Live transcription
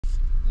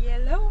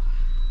Yellow.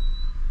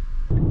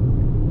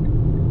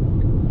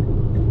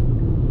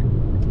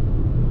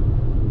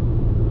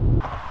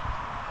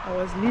 I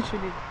was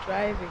literally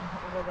driving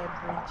over that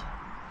bridge.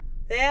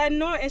 There are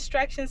no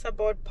instructions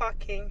about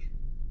parking.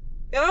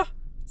 Oh,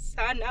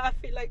 Sana, I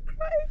feel like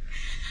crying.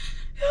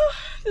 Oh,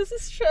 this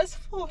is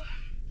stressful.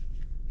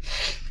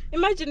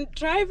 Imagine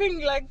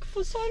driving like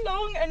for so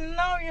long and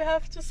now you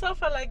have to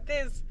suffer like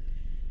this.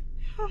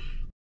 Oh.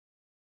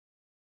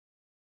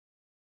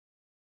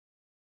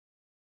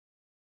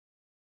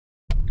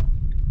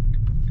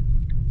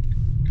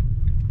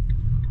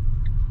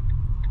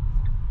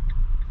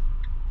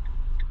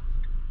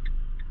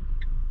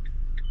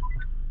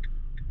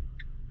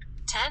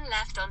 Turn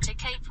left onto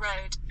Cape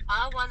Road,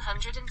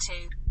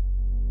 R102.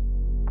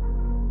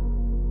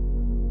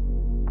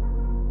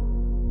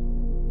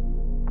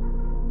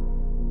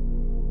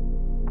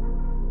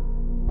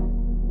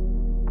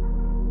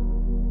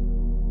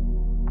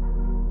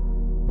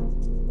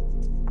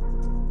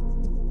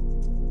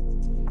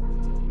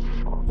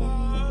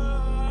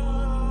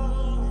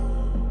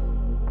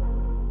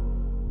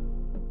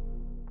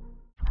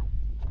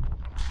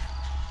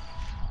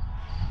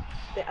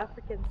 The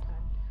African sun.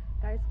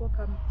 Guys,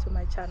 welcome to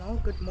my channel.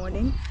 Good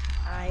morning.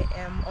 I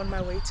am on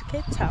my way to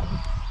Cape Town.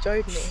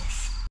 Join me.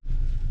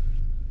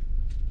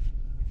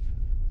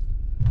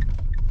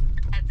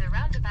 At the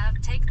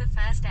roundabout, take the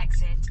first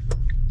exit.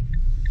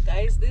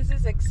 Guys, this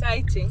is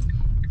exciting.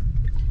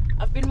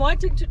 I've been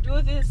wanting to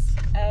do this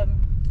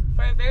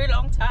for a very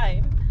long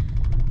time,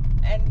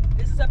 and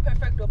this is a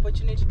perfect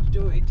opportunity to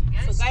do it.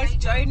 Go so guys,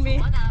 join me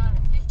 1 hour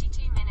and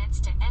 52 minutes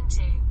to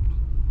N2.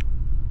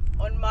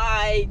 on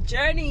my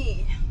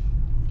journey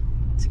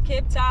to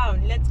Cape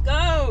Town. Let's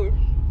go.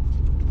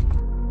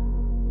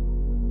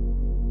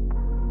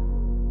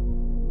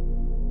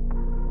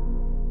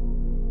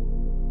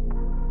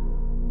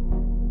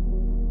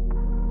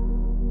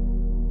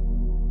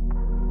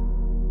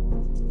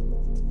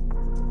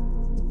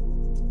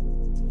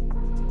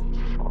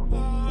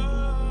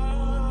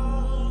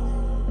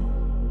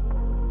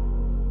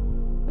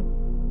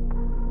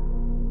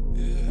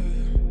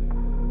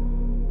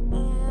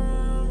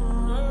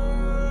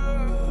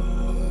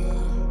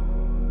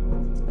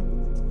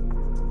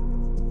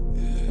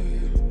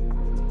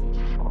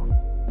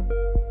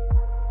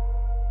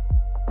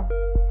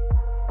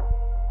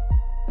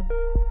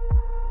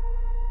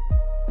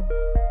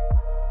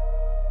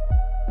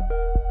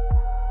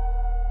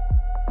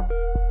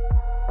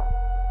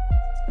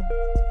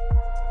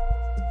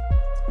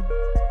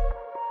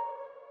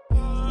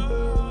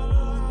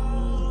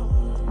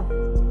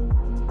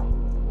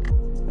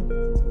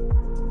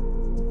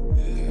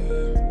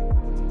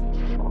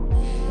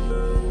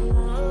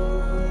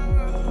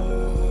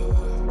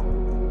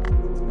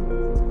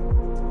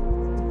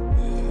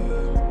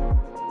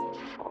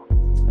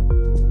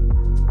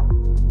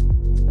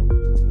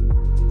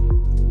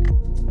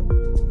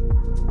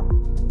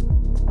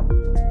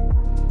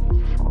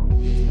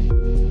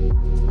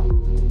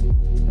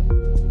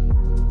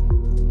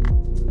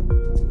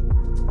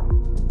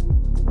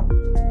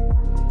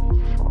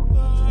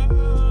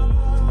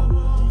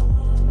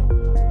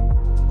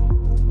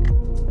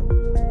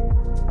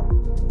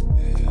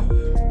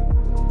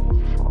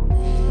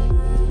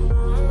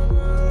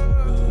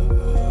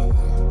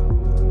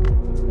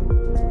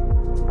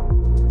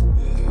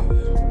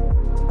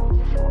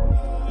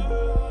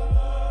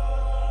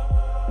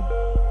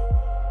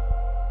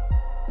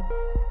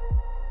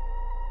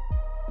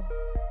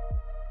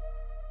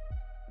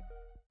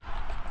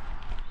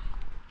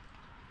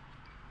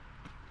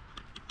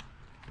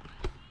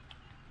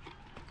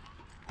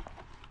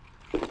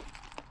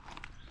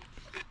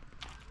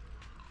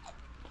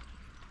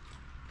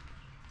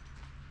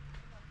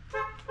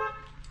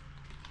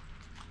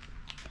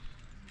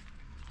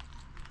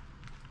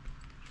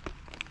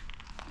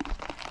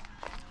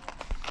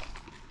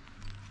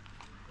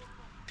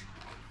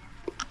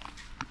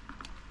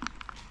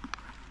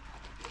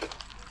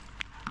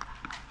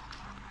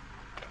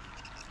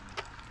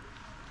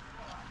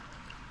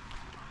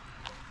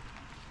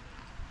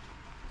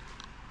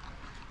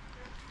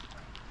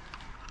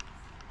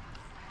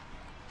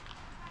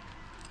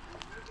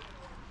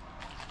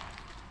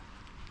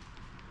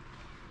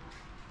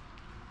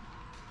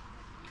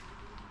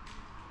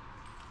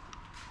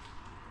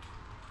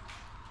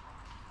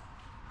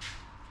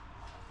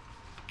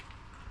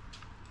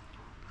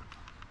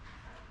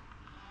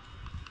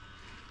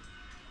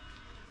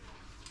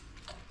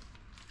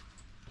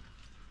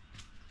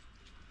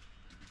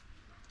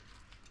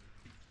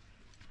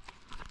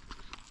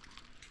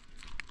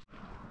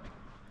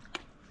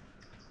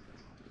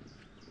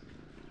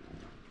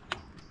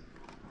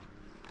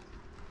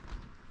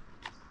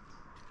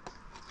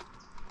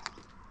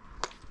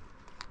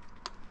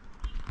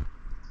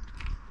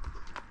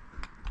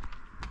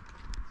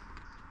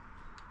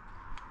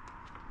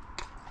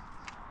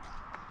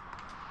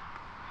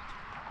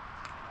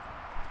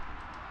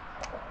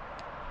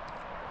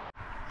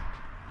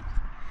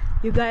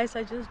 You guys,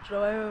 I just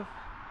drove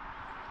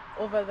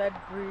over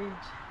that bridge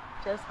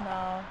just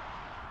now.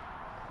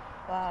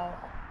 Wow.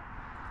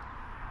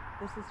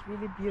 This is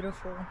really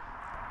beautiful.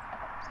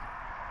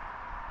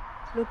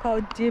 Look how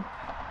deep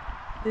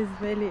this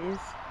valley is.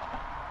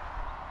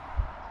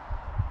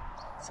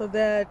 So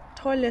the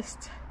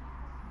tallest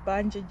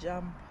bungee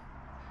jump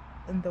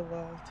in the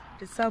world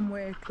is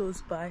somewhere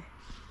close by.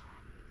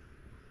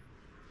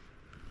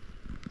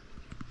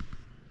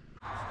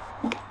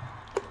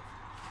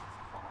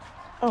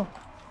 Oh,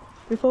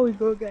 before we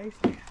go, guys,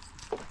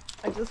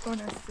 I just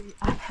want to see,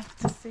 I have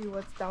to see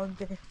what's down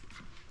there.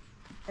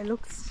 It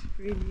looks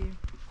really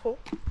cool.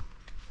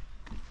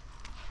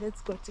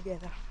 Let's go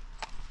together.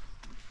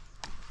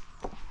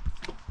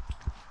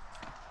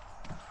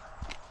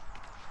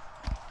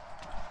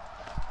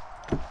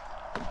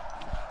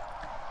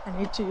 I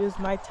need to use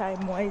my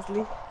time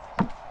wisely.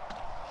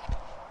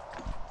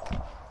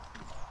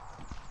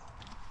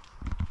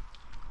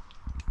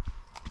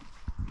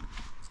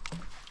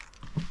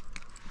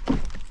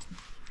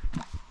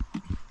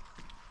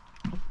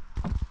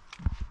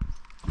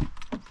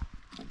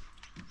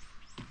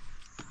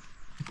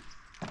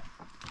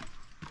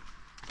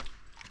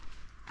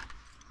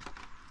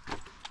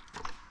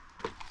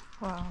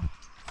 Wow,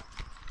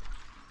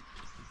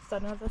 it's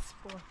another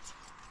spot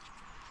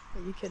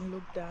where you can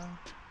look down.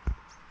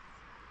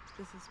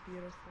 This is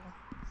beautiful.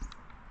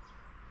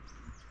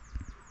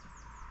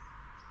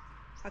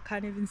 I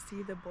can't even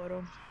see the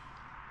bottom.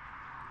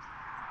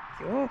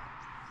 Yo,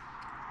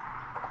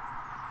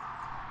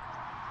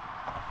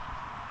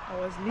 I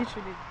was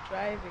literally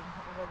driving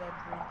over that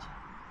bridge.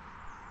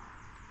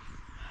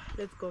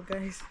 Let's go,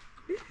 guys.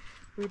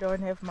 We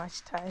don't have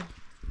much time.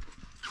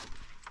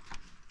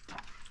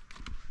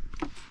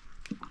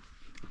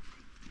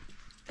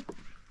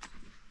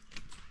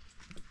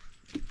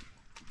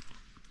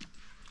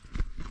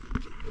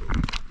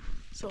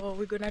 So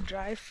we're gonna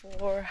drive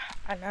for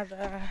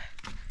another,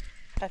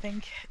 I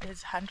think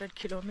it's 100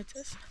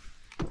 kilometers,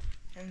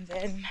 and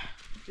then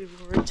we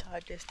will reach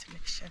our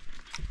destination.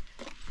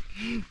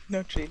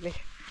 Not really.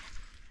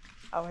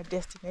 Our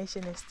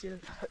destination is still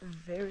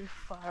very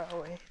far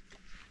away.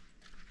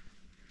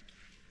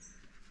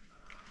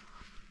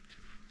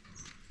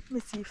 Let me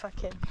see if I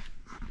can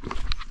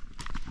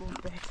go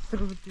back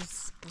through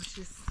these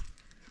bushes.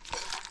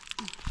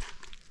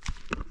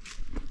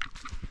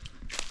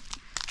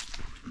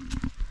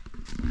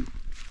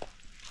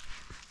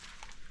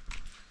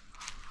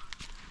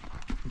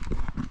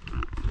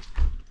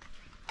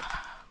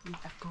 We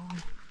are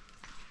going.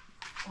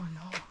 Oh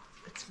no,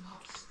 it's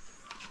lost.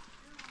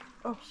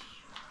 Oh,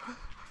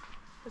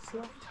 it's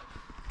locked.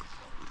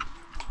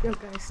 Yo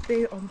guys,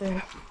 stay on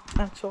the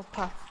actual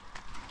path,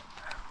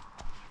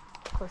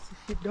 because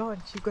if you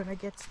don't, you're gonna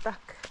get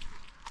stuck.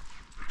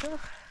 Ugh.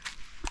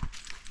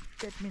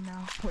 Get me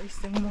now,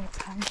 wasting more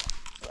time.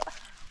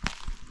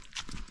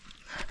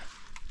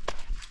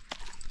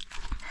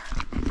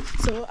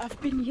 So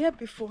I've been here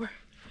before.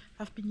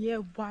 I've been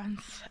here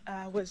once.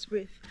 I was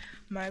with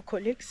my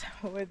colleagues.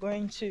 We were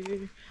going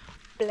to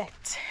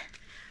Blet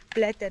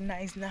and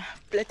Knysna,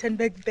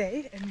 Plettenberg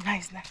Bay and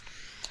Knysna.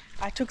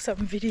 I took some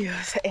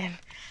videos, and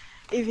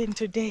even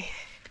today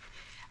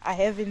I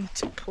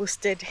haven't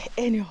posted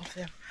any of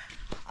them.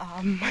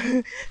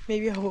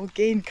 Maybe I will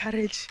gain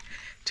courage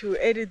to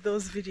edit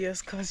those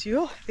videos, because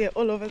they're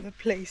all over the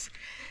place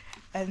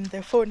and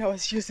the phone I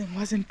was using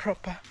wasn't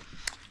proper.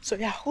 So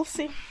yeah, we'll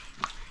see.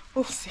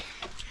 We'll see.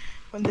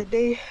 When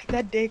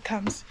that day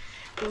comes,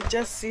 you'll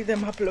just see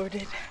them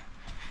uploaded.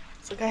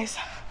 So guys,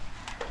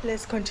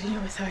 let's continue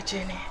with our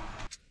journey.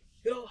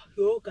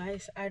 Yo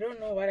guys, I don't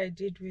know what I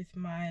did with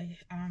my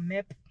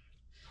map.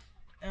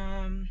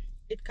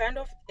 It kind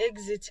of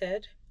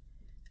exited,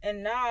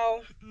 and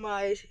now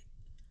my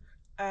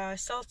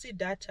Celsi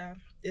data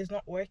is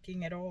not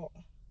working at all,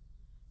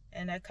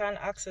 and I can't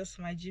access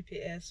my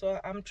GPS.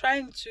 So I'm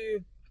trying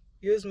to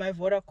use my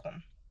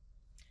Vodacom.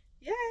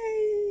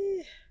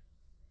 Yay!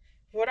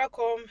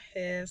 Vodacom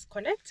has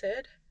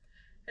connected,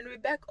 and we're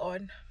back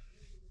on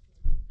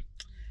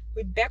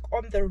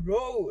the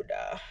road.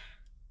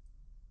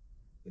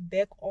 We're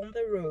back on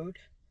the road.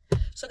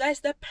 So guys,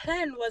 the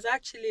plan was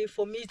actually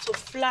for me to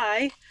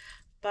fly,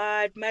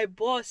 but my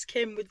boss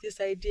came with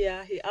this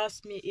idea. He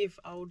asked me if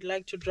I would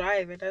like to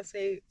drive, and I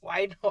say,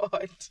 why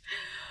not?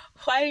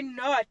 Why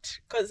not?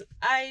 Because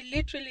I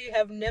literally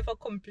have never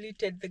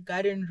completed the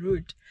garden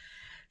route.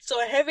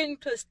 So having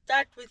to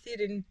start with it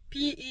in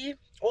PE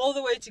all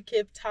the way to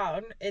Cape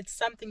Town, it's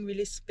something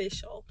really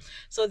special.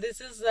 So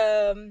this is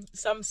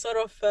some sort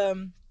of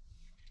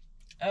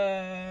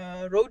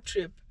road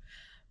trip,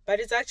 but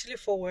it's actually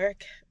for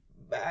work.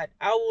 But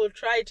I will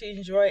try to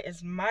enjoy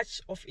as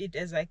much of it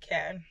as I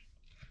can.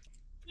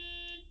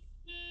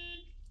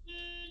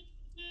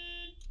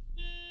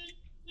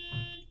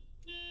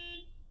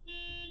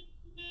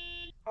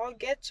 I'll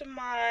get to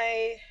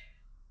my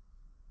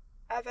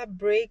other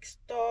break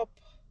stop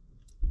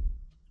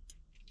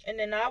in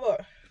an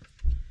hour.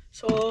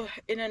 So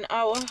in an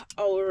hour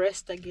I will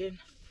rest again.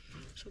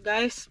 So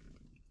guys,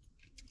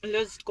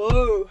 let's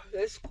go.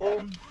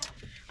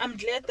 I'm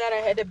glad that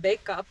I had a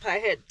backup. I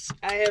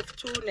have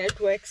two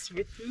networks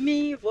with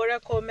me,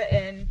 Vodacom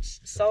and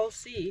Cell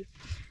C.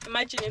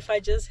 Imagine if I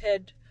just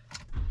had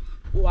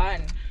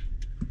one.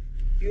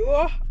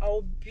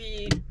 I'll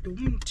be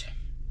doomed.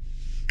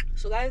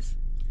 So guys,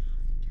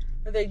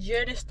 the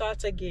journey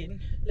starts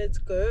again. Let's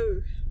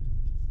go.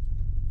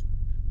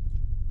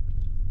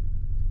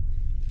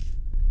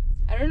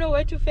 I don't know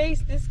where to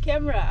face this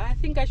camera. I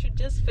think I should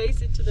just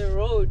face it to the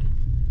road,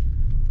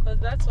 because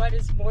that's what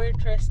is more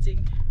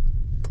interesting,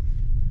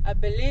 I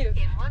believe.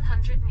 In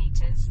 100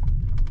 meters,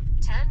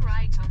 turn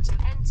right onto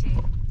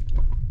N2.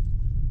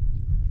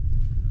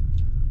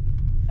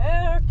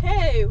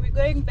 Okay, we're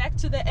going back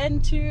to the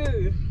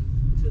N2,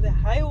 to the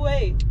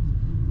highway.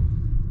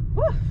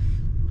 Woo.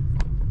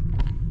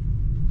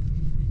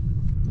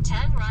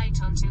 Turn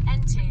right onto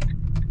N2.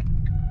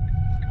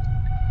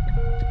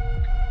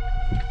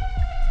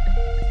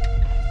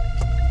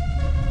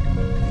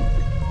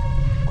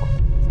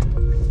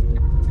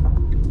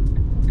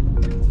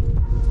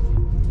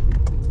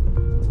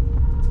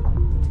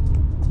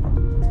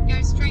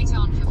 Go straight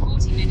on for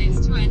 40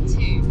 minutes to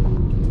N2.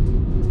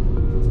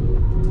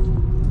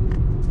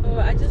 So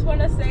I just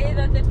want to say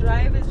that the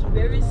drive is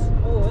very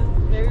smooth,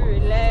 very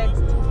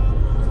relaxed.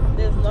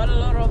 There's not a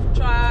lot of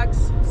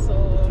trucks,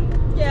 so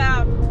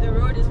yeah, the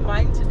road is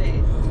mine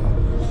today.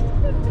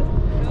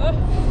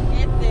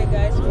 Get there,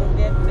 guys, we'll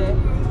get there.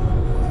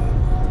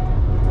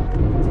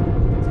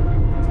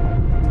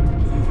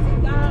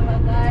 Tsitsikamma,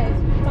 guys,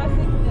 we're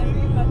passing the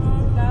river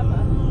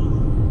Tsitsikamma.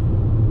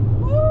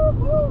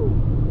 Woohoo!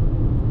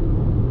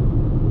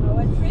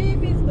 Our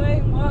trip is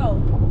going well.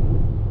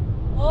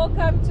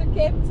 Welcome to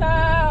Cape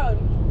Town.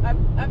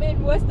 I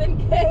mean Western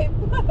Cape.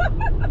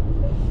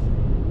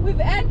 We've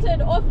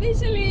entered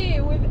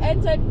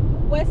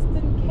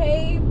Western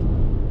Cape,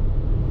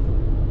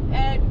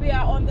 and we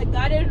are on the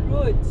garden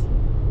route.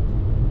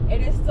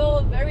 It is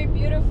still very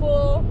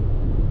beautiful.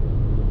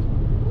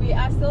 We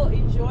are still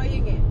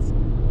enjoying it.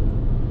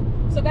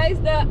 So guys,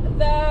 the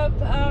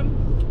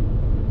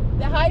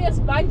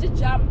highest bungee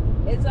jump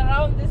is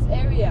around this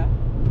area,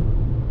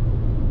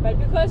 but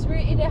because we're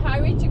in a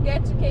hurry to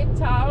get to Cape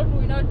Town,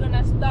 we're not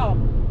gonna stop.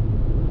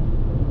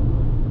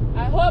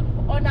 I hope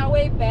on our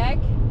way back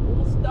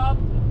we'll stop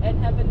and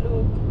have a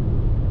look.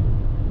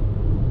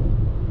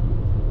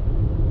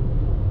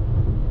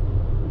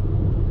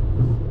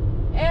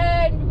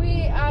 And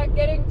we are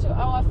getting to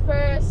our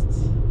first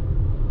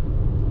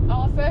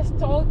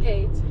toll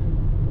gate.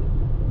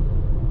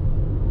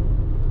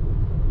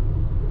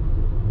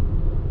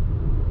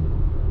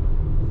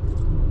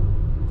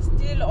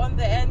 Still on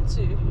the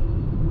N2.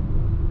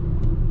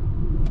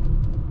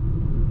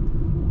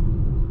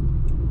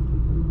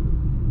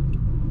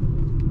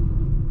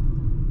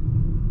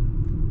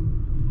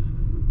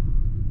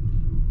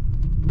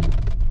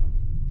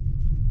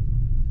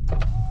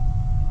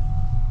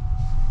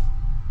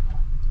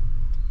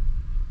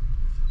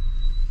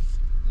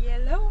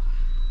 Yellow,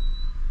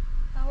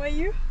 how are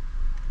you?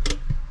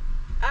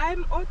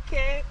 I'm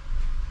okay.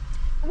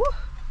 Woo,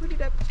 who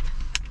did I?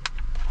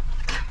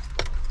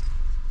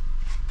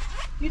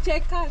 You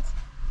take cards.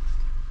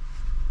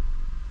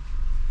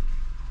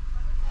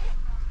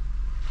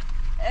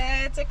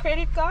 It's a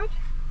credit card.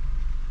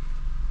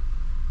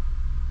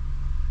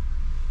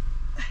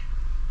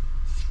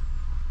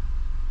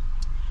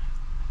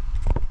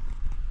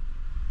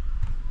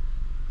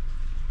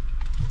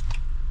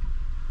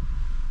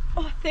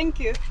 Oh, thank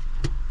you.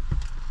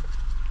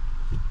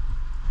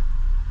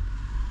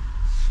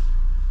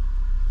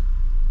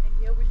 And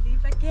here we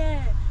leave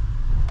again.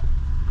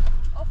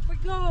 Off we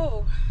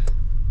go.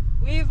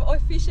 We've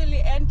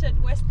officially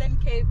entered Western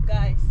Cape,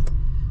 guys.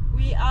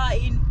 We are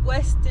in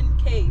Western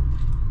Cape,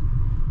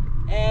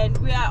 and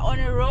we are on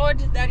a road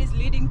that is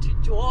leading to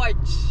George.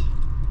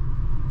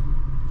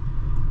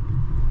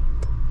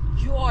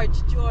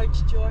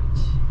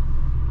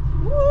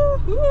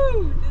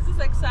 Woohoo! This is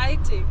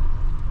exciting.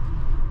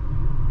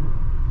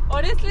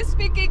 Honestly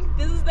speaking,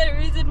 this is the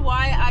reason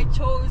why I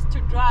chose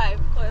to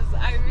drive, because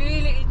I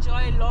really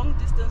enjoy long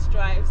distance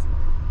drives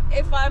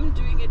if I'm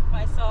doing it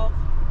myself.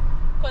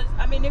 Because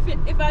I mean,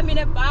 if I'm in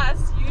a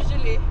bus,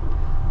 usually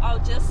I'll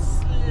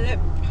just slip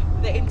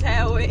the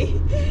entire way.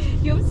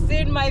 You've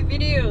seen my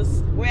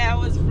videos where I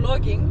was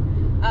vlogging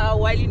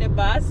while in a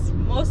bus.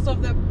 Most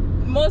of the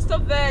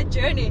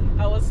journey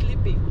I was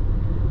sleeping.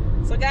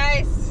 So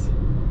guys,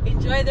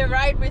 enjoy the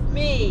ride with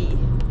me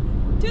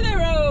to the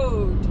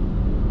road.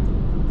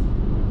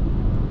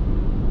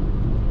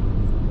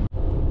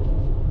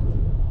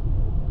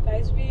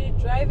 Guys, we're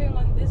driving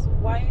on this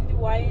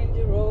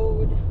windy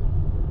road,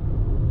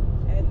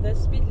 and the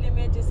speed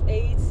limit is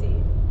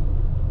 80.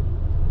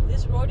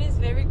 This road is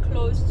very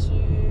close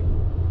to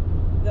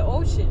the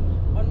ocean.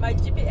 On my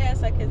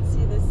GPS I can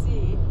see the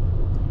sea.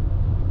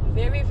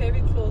 Very,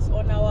 very close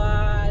on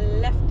our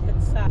left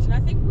hand side. And I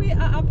think we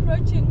are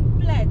approaching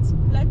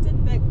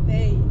Plettenberg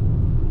Bay.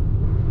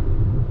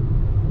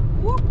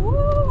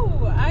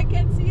 Woohoo! I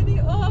can see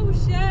the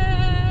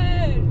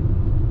ocean!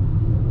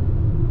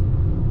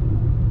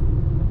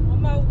 Oh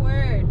my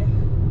word,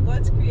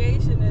 God's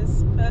creation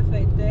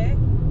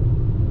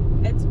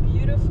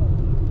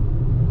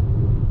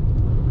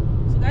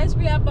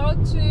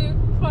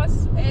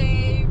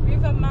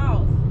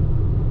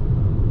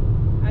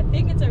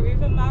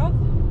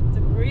Falmouth,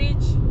 the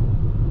bridge.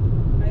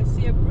 I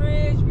see a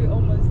bridge, we're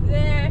almost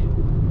there.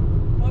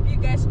 Hope you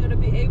guys are gonna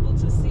be able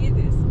to see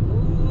this.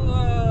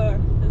 Ooh,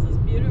 this is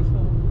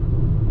beautiful.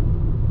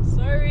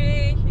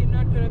 Sorry, you're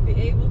not gonna be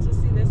able to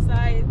see the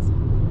sides.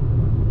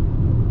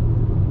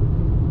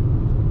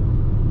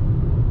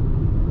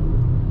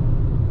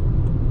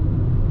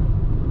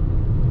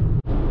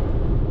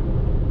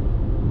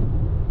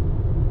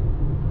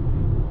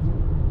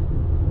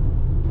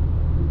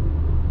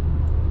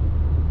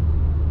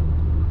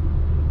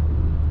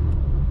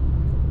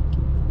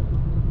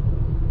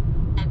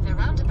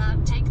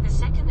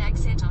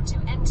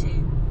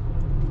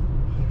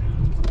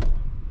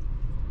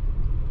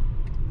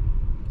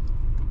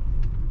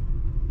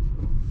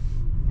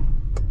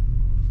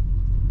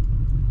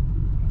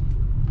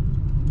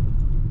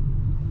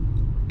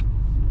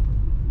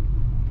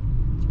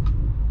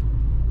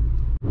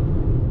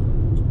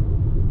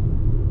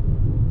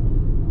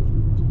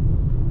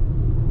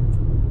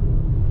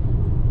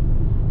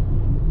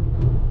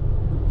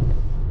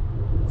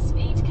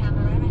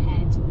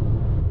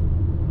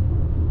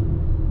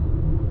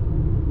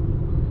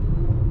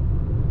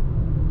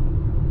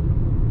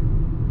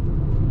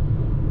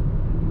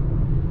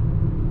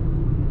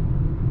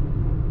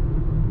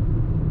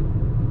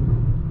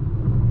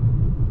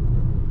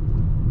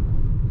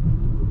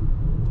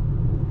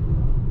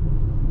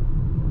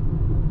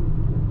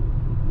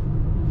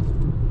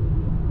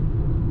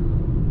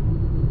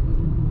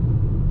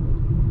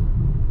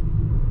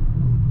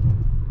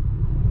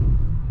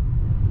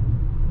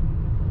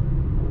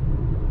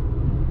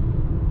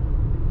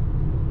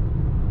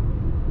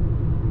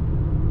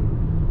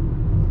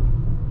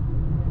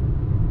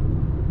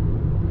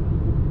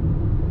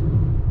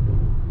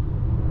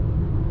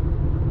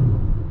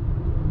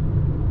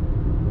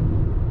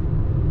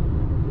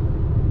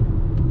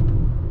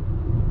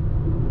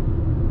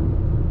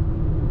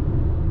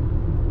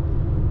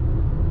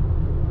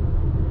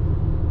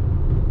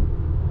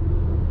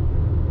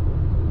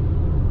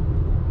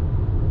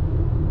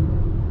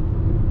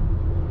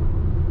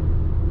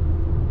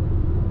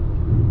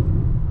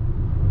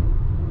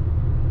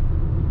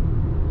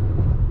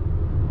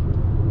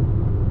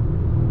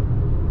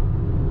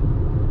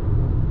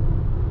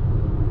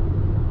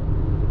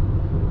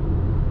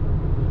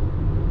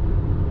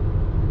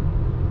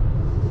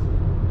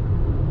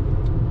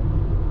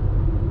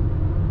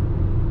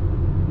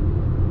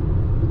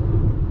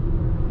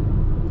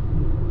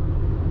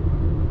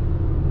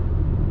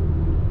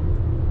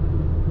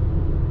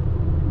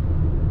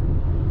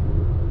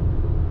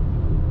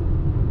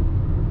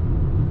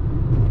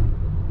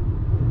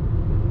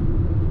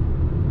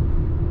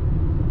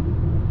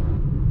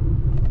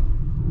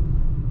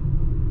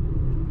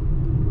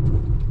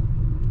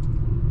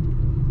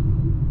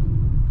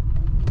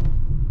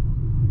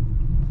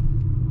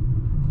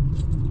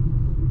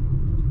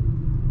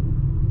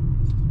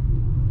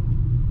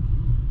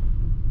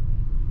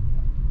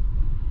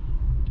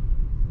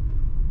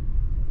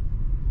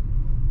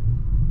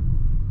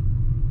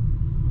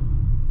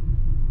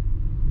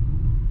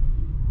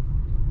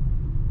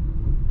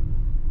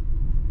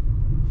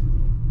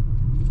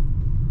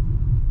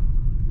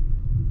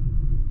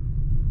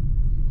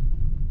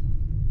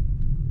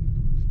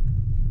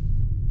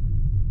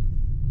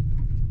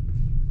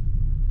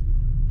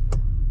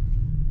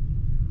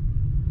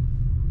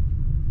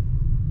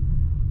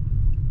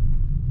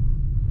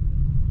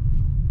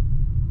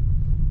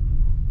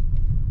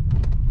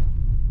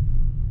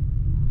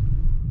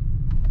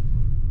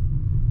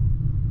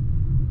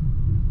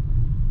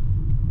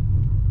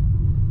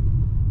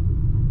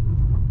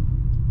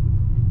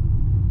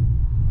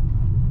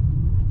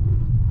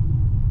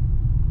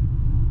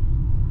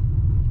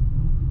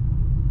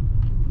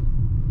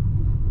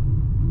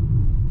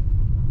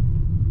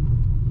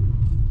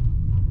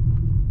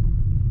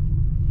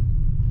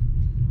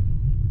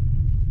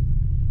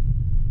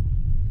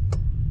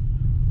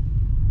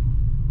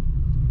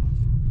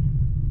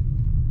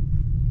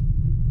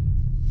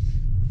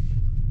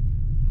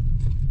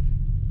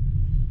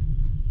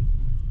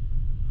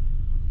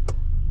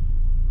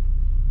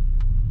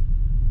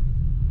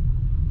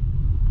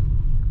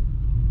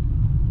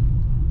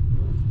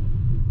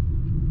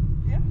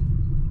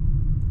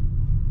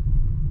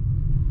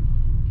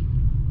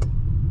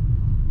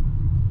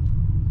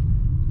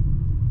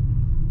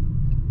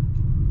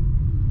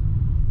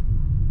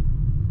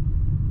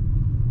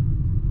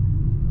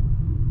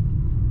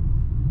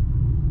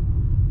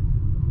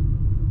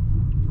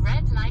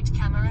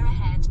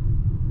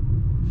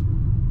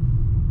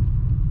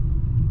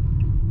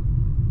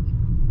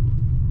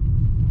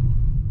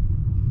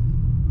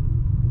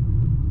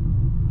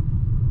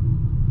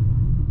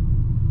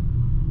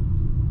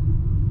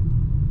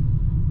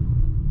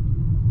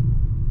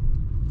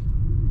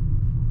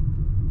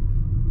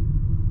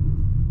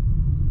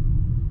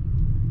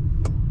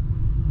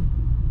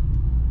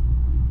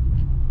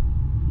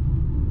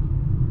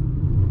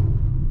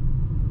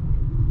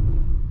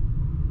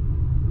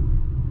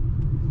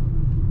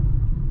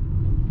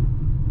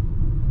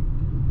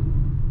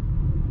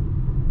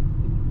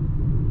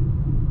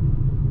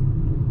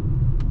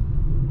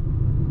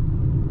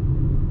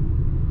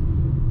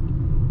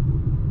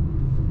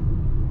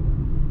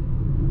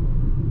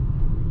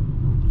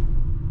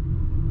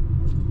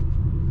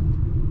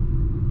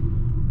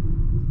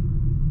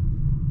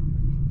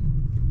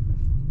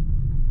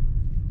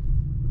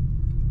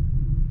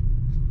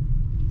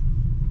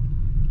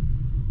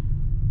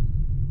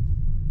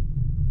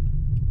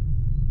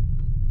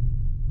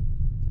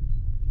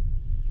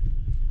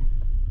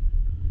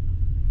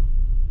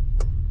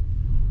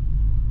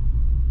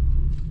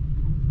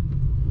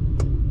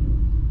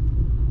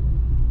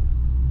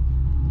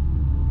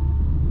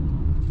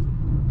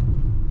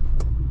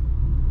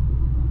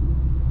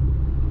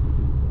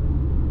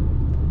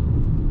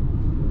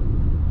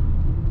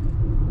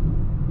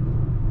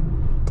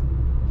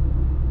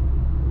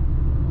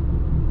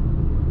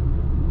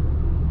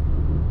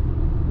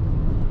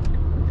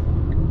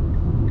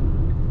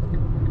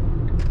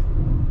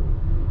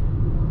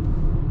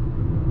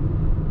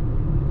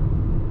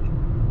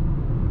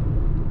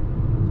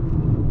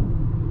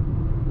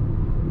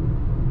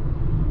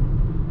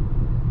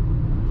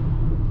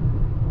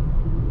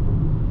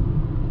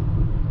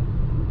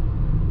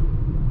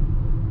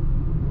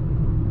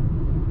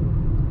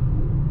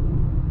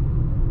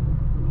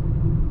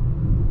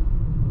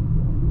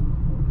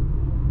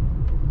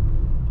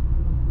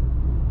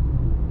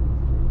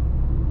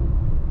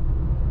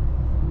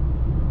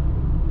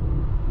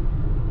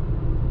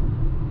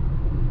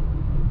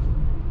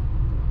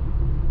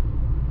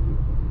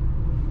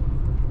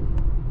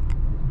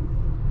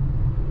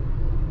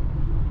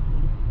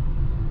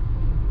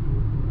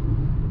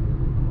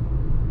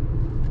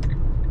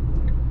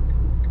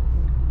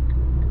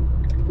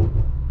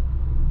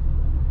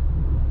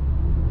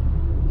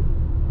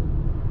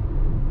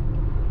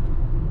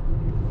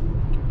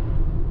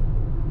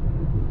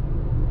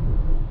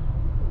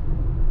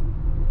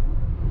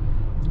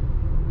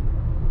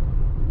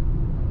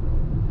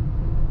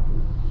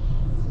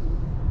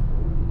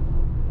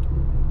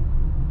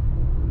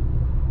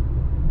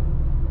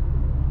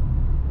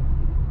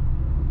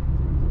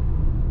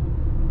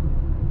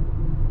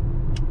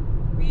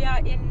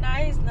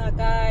 Knysna,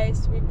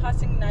 guys. We're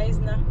passing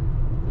Knysna.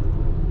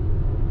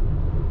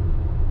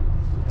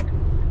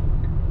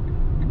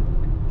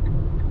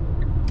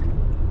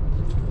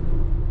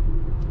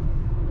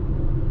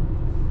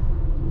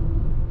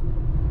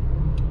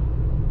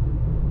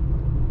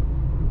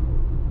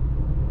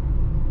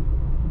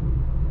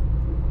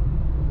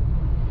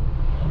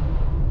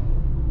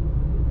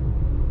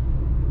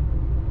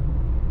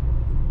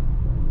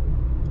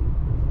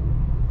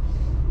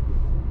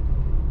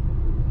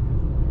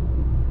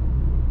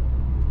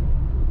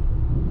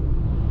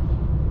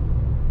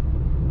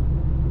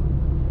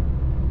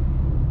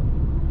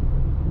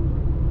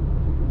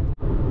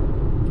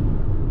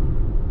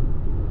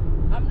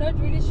 Not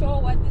really sure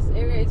what this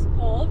area is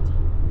called,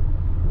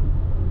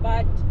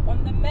 but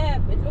on the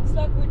map it looks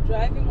like we're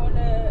driving on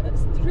a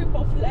strip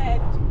of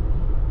land.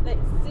 The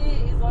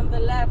sea is on the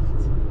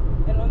left,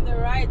 and on the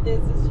right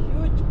there's this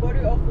huge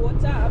body of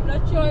water. I'm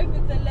not sure if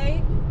it's a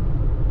lake.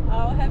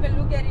 I'll have a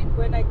look at it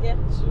when I get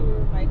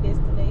to my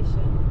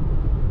destination,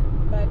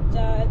 but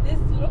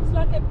this looks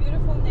like a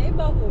beautiful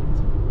neighborhood.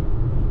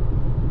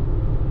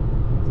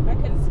 I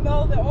can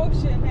smell the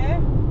ocean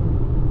here.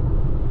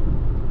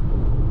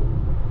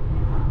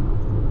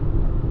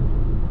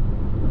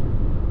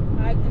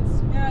 I can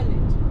smell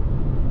it.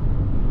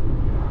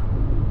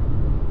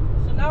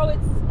 So now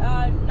it's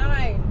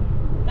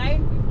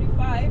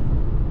 9:55.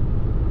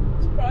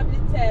 It's probably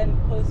 10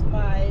 because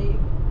my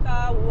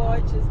car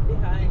watch is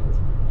behind.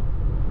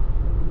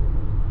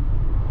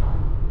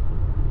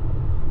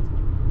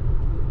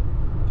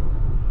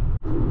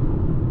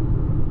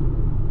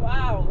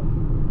 Wow,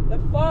 the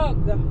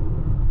fog.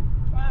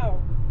 Wow.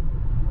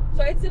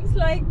 So it seems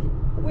like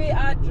we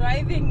are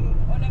driving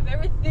on a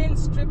very thin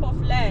strip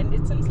of land.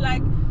 It seems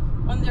like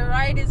on the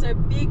right is a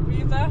big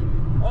river,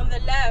 on the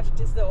left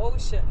is the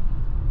ocean.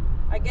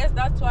 I guess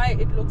that's why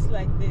it looks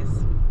like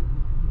this.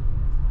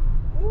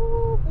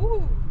 Ooh,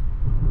 ooh.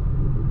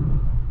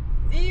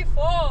 The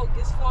fog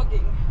is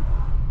fogging.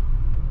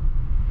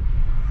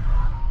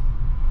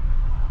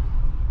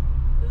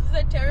 This is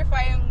a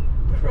terrifying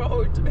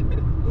road.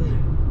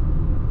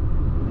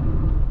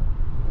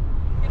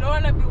 You don't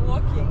want to be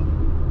walking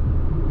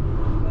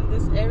in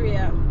this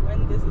area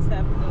when this is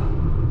happening.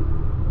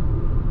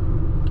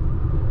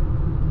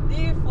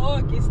 The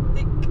fog is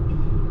thick.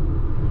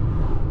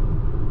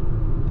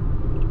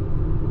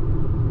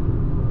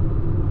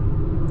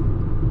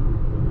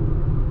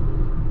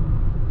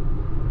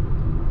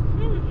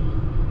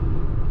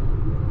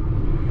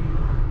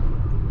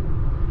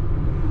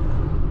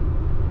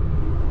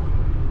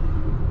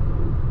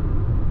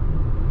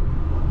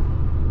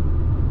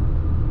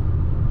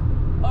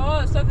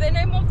 Oh, so the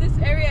name of this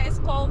area is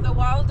called the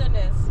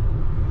Wilderness.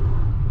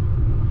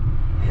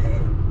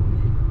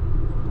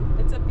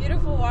 It's a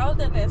beautiful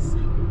wilderness.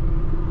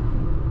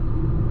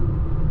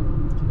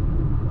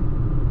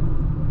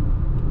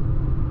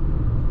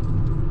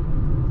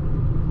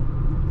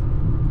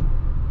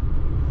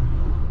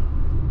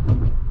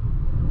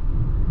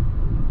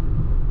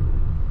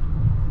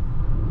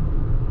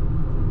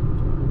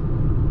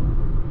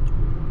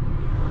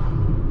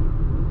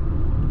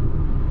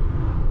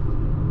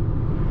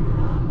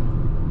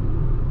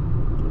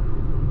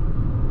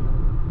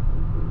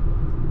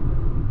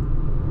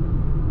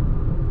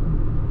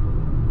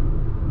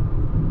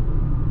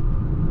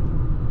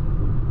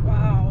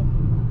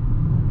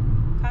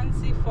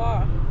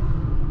 Far.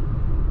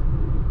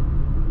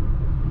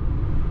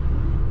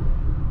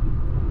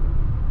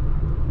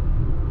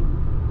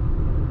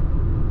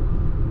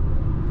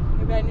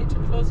 Maybe I need to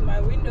close my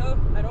window.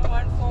 I don't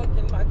want fog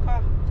in my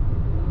car.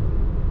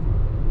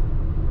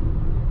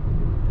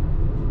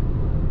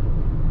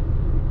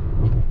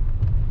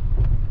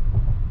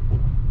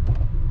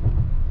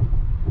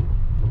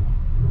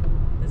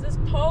 This is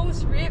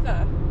Taos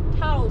River.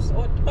 Taos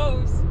or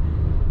Taos.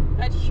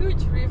 That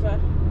huge river.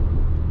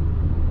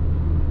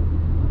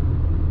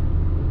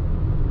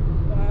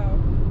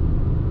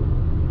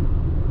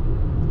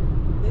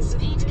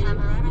 Speed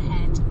camera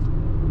ahead.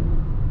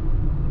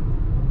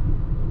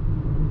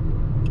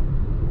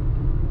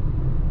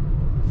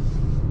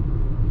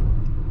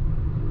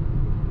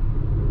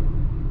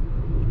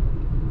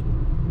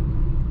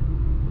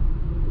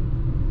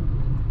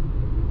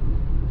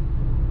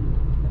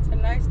 It's a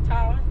nice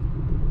town.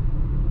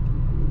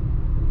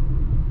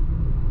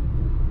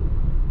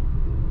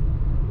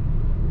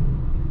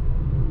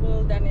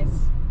 Wilderness.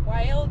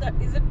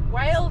 Is it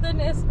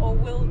wilderness or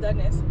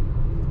wilderness?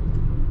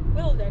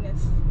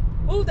 Wilderness.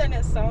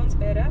 Wilderness sounds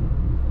better.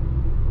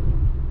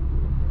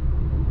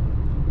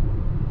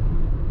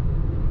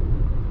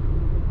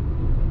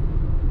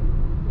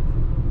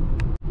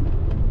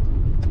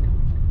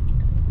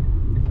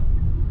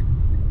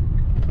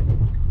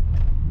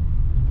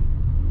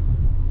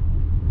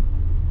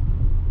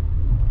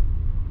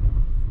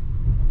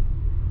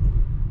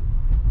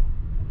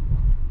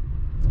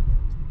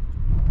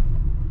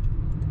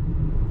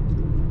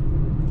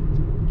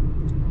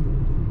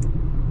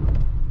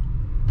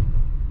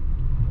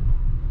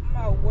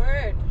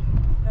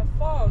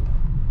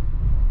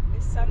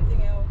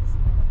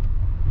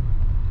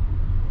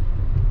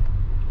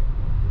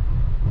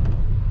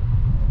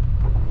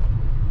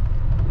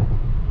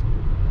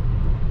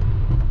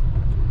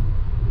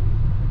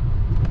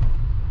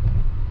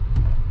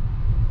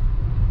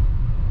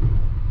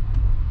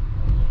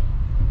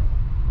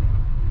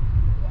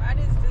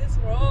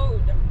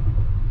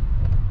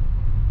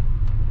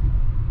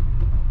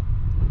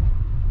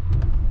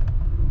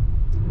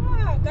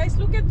 Guys,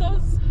 look at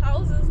those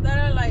houses that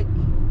are like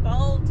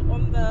built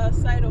on the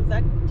side of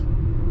that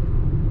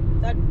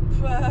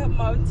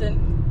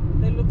mountain.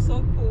 They look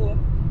so cool.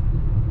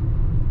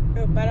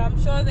 But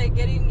I'm sure they're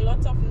getting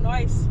lots of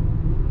noise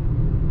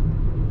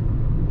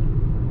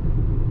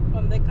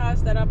from the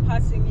cars that are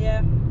passing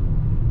here.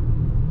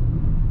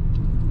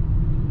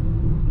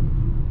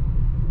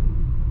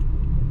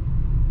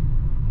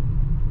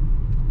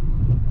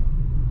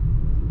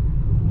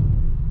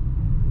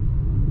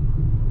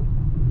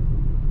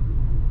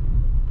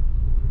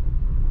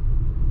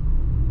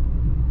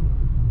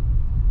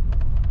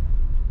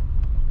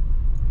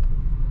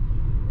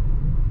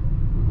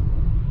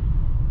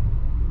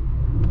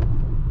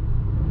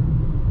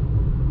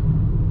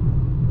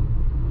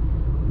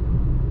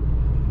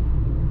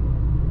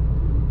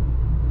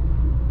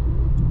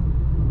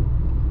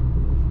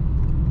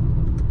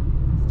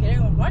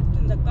 What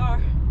in the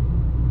car?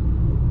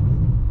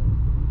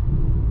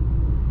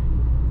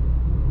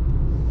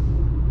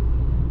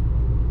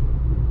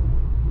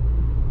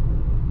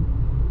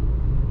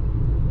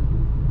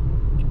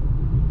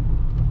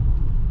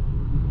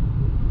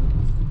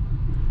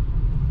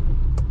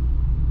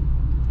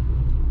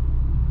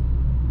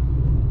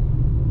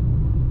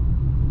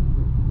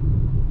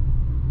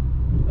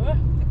 Oh,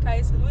 the car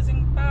is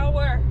losing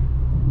power.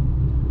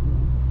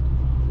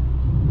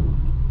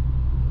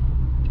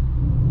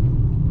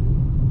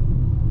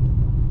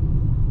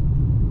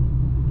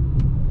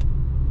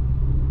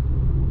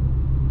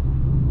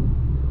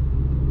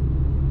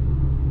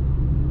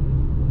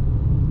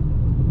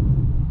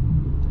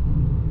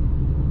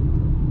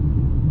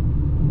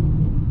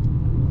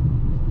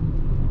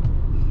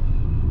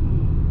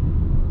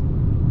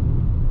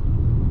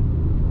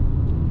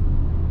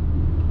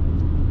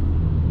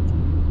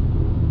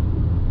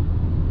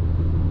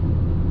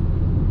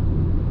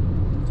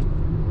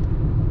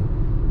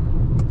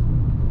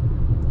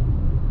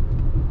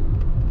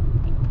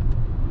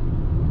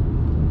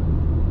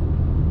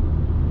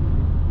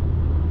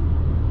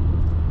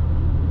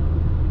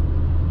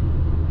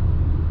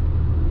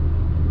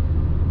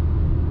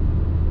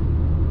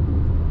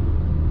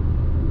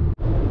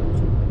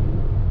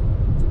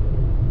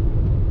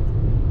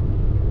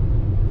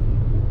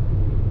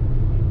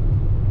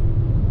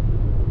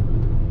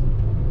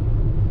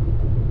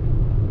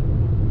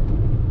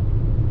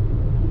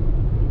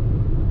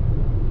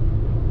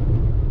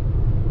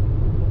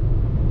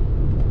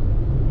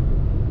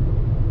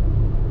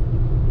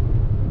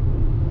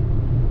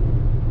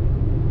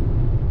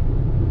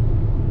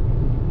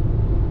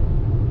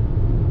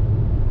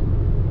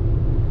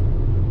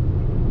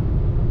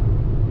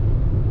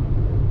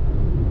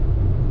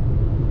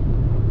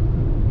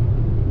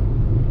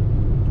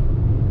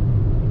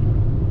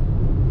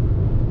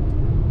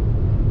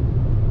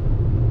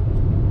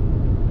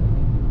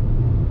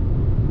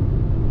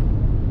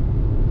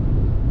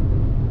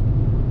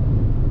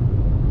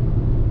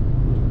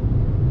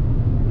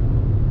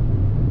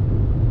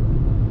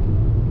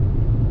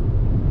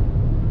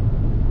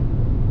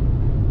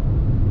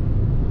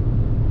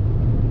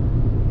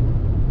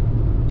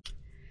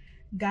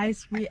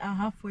 Guys, we are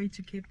halfway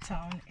to Cape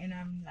Town and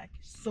I'm like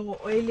so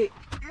oily.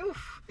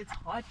 Oof, it's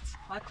hot.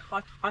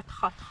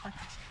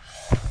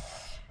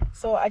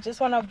 So I just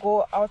want to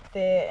go out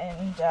there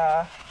and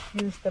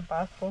use the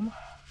bathroom.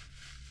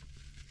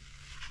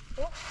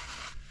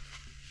 Oof.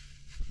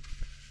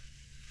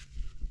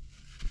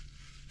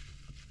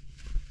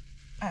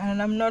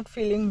 And I'm not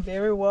feeling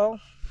very well.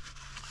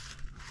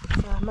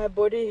 My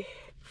body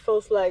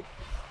feels like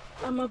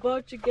I'm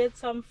about to get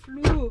some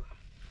flu.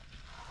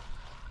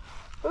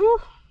 Ooh.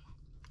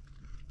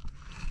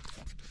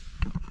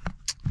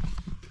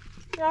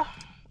 Yeah,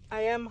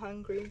 I am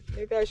hungry.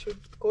 Maybe I should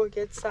go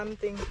get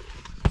something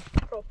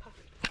proper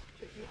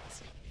to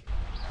eat.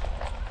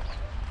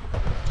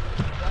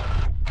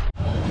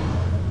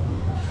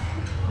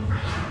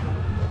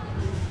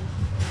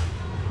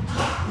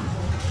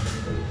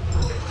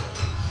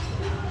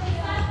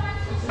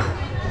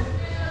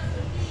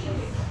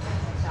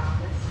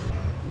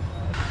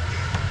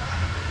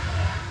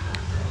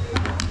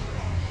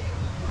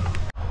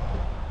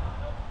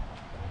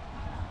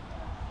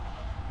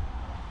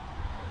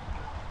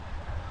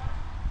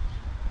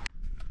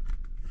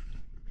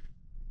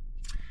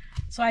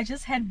 So I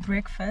just had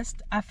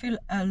breakfast. I feel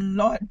a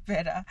lot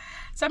better.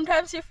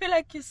 Sometimes you feel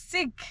like you're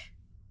sick.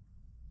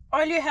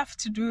 All you have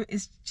to do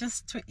is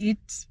just to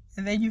eat,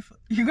 and then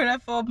you're gonna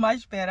feel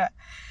much better.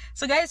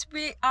 So guys,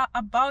 we are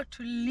about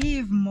to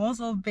leave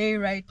Mossel Bay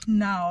right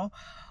now.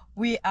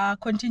 We are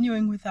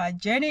continuing with our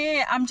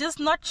journey. I'm just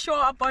not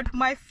sure about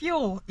my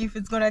fuel, if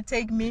it's gonna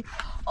take me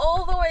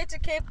all the way to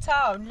Cape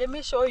Town. Let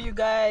me show you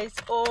guys.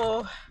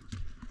 Oh,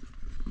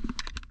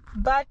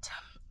 but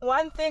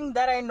one thing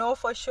that I know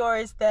for sure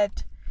is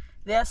that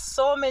there are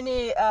so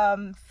many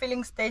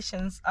filling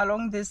stations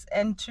along this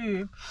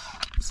N2.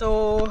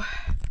 So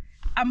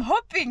I'm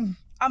hoping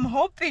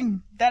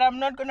that I'm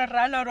not gonna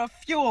run out of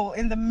fuel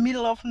in the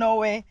middle of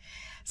nowhere.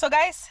 So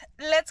guys,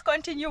 let's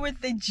continue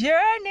with the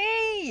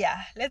journey.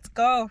 Let's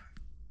go.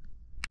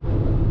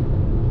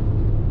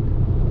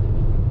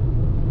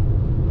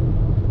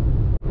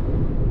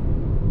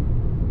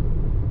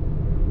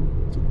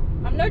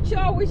 not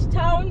sure which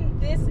town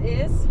this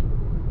is,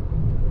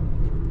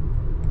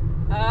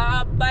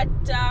 but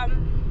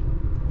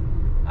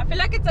I feel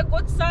like it's a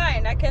good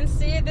sign. I can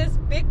see this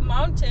big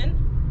mountain.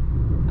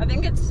 I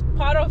think it's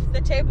part of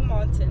the Table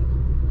Mountain.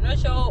 I'm not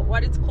sure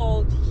what it's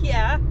called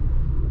here.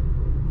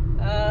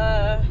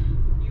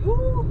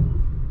 You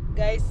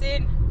guys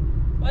seen?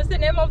 What's the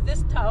name of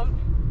this town?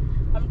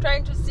 I'm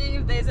trying to see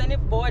if there's any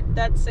board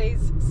that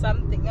says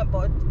something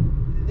about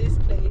this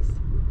place.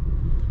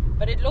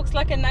 But it looks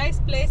like a nice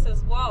place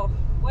as well.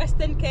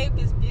 Western Cape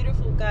is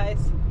beautiful,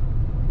 guys.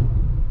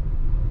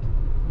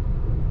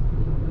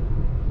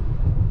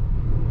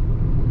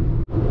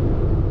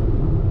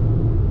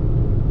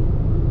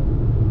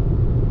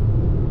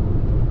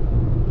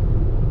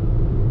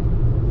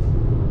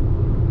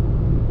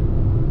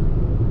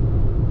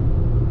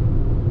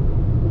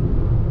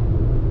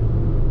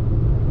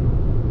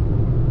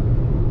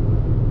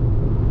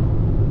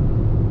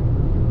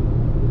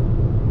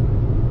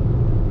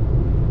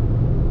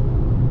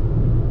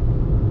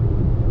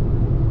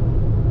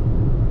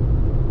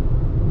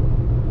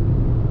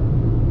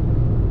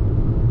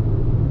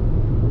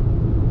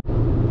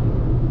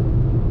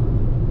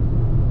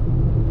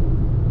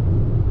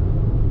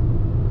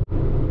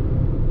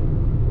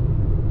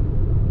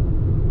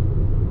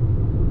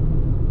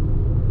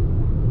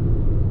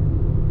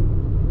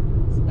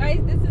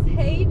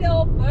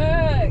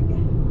 Heidelberg.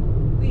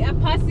 We are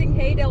passing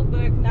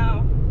Heidelberg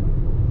now.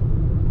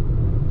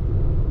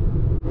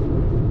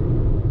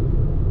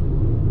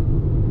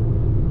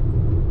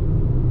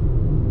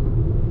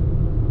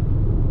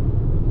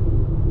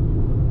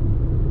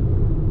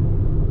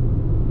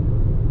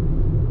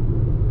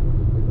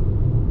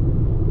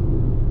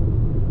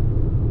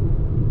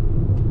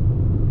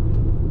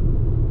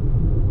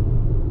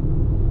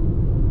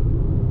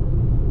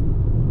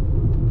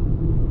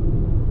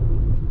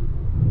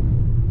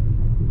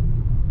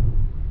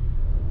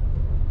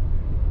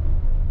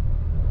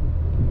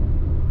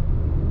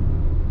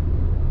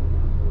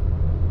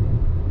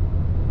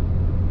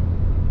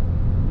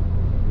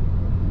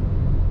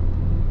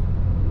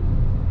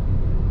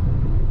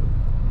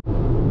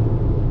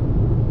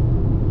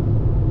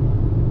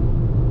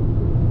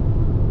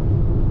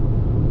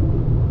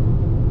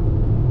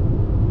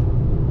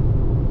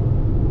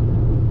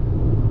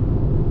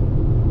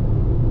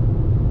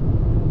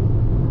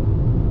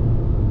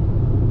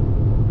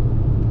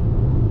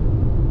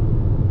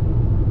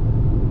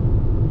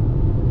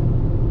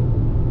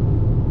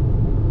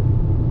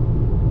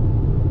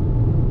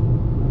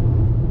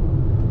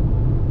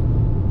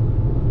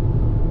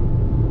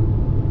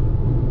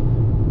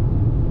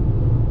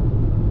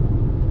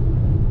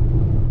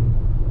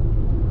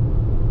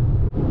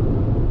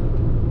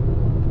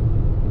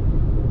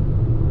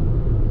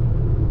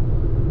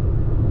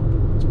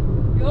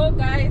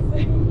 Guys,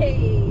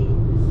 hey,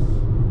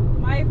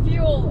 my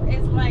fuel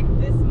is like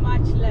this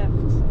much left.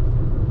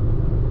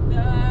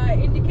 The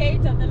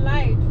indicator, the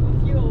light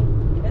for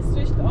fuel is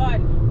switched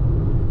on,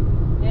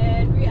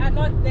 and we are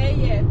not there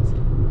yet.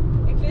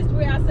 At least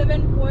we are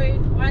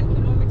 7.1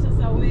 kilometers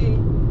away.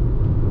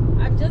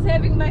 I'm just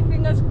having my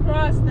fingers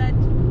crossed that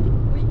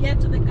we get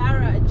to the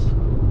garage.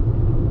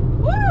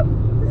 Woo!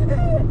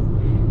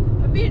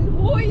 I mean,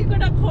 who are you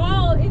gonna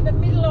call in the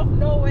middle of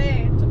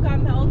nowhere to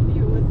come help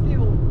you with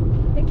fuel?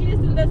 At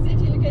least in the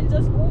city you can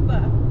just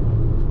Uber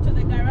to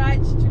the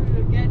garage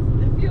to get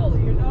the fuel,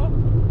 you know.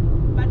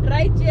 But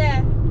right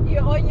here,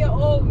 you're on your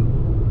own.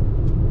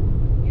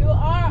 You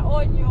are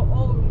on your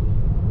own.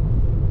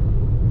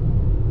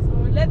 So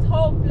let's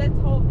hope,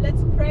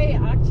 let's pray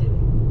actually.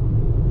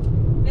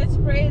 Let's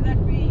pray that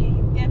we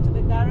get to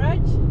the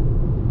garage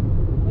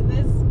with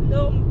this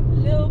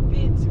little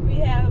bit we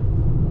have.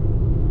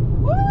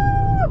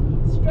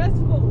 Woo!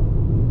 Stressful.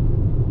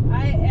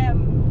 I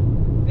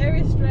am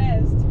very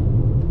stressed.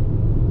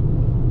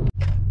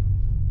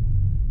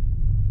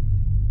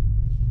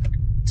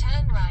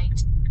 Turn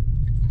right.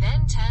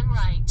 Then turn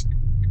right.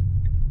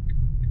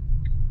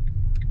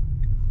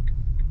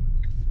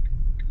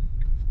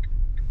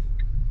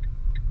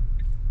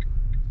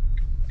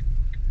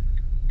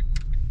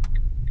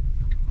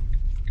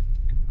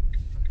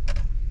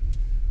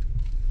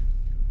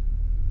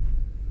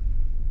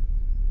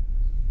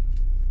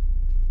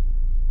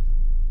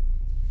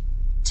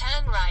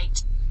 Turn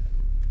right.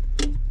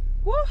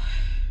 Woo.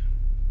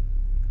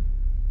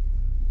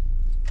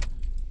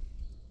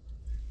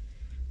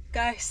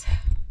 Guys,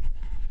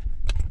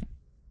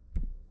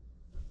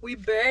 we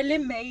barely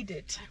made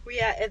it.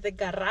 We are at the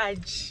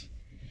garage,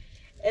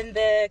 and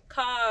the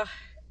car,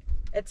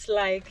 it's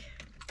like,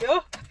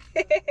 yo,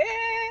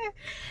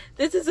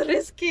 this is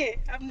risky.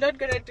 I'm not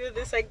gonna do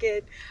this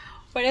again.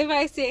 Whenever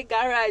I see a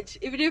garage,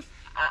 even if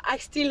I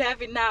still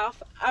have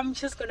enough, I'm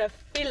just gonna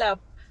fill up,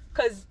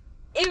 because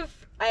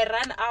if I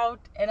run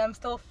out and I'm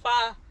still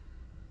far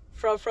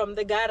from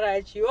the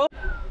garage, yo.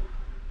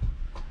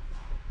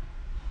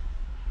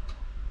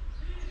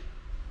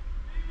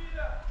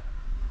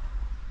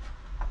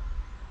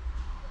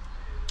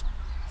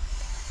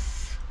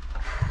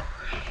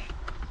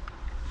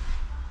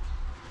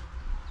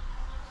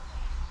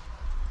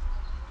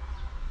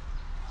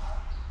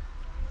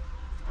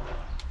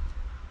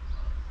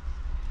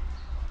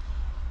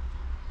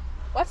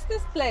 What's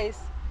this place?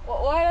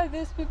 What are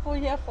these people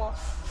here for?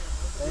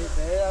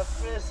 They are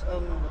fresh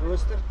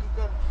roaster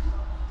cooker.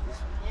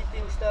 Just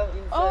eating stuff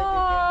inside.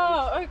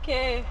 Oh,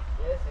 okay.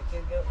 Yes, they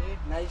can go eat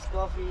nice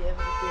coffee,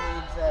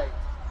 everything inside.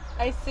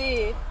 I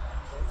see.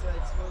 That's why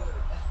it's full.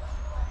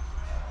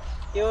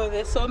 Yo,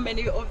 there's so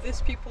many of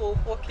these people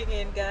walking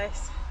in,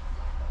 guys.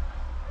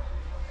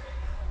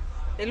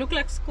 They look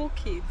like school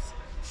kids.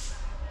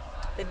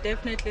 They're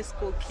definitely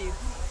school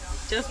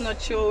kids. Just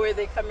not sure where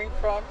they're coming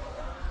from.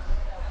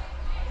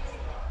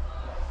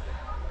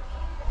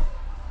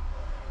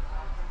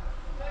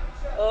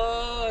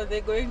 Oh,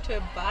 they're going to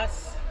a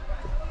bus.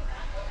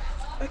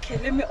 Okay,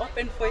 let me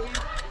open for you.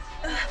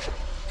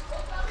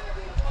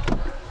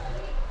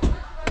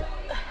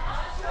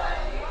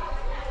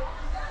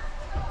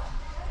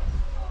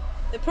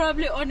 They're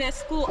probably on a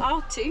school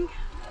outing.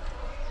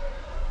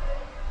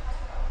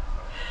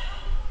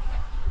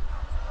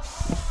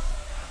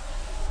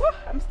 Whew,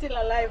 I'm still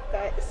alive,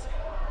 guys.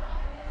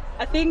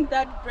 I think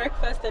that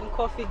breakfast and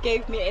coffee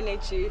gave me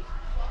energy.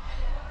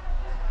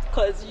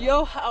 Because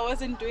yo, I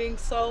wasn't doing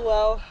so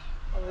well.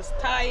 I was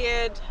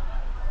tired,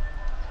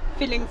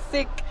 feeling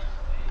sick.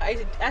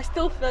 I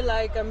still feel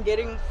like I'm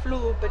getting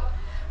flu, but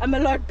I'm a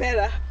lot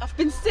better. I've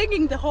been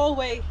singing the whole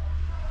way.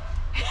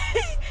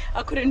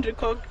 I couldn't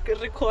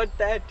record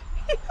that.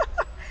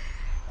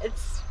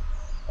 It's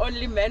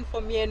only meant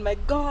for me and my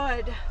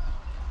God,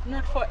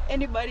 not for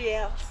anybody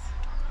else.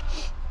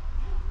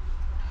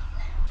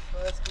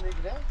 First click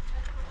there.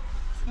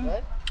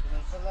 Right?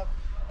 Fill up.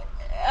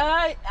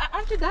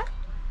 After that?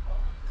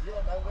 Yeah,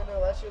 I'm gonna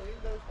wash your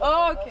windows.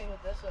 Oh, okay.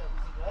 That's one. Is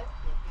it right?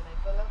 Can I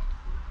fill up?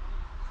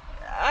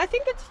 I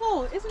think it's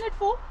full. Isn't it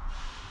full?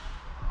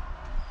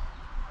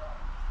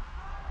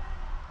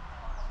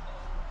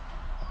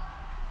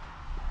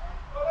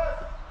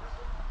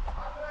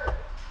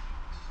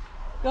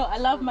 Yo, I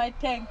love my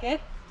tank, eh?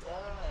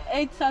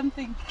 8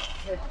 something.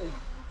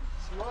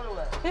 Small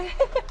one.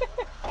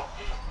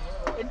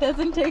 It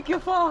doesn't take you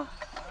far.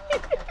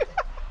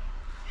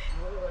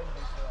 Small one,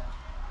 this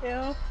one.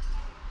 Yeah.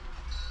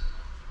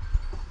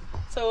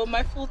 So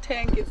my full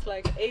tank is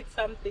like 8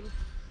 something.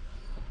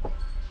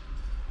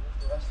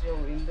 Wash your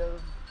window.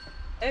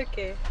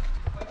 Okay.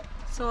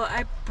 So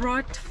I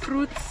brought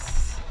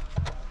fruits.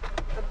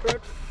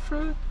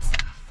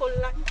 For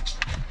lunch.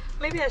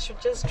 Maybe I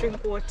should just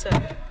drink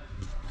water.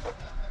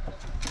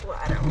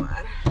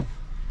 Water.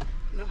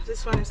 No,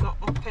 this one is not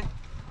open.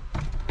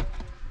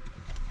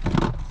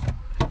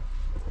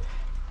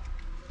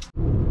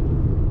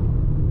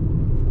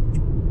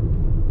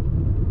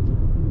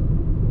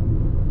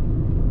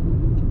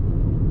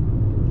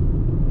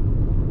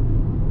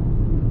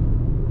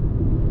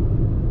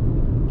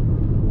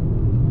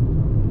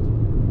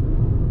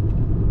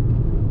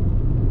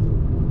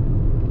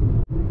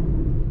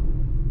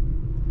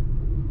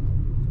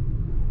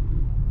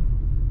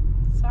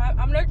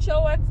 I'm not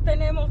sure what's the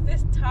name of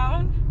this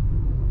town,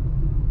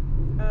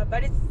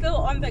 but it's still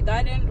on the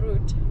garden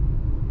route,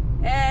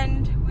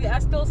 and we are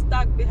still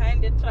stuck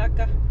behind a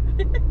tracker.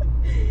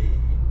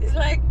 It's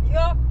like,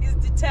 yo, he's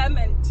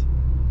determined.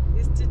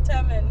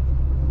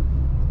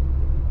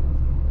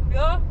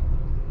 Yo,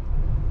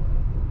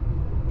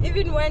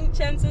 even when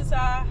chances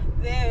are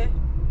there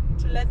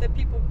to let the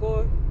people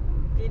go,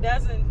 he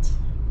doesn't.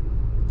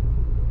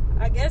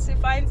 I guess he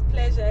finds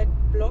pleasure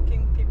at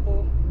blocking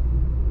people.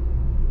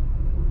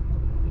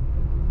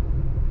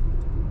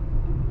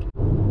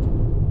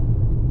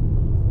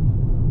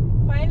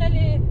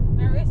 Finally,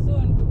 very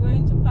soon, we're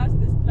going to pass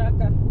this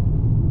tracker.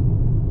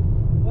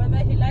 Whether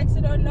he likes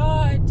it or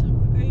not,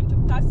 we're going to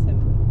pass him.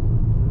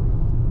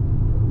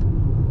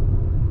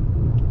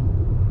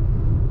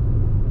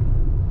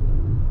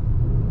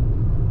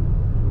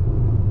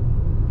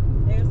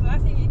 There's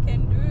nothing he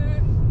can do.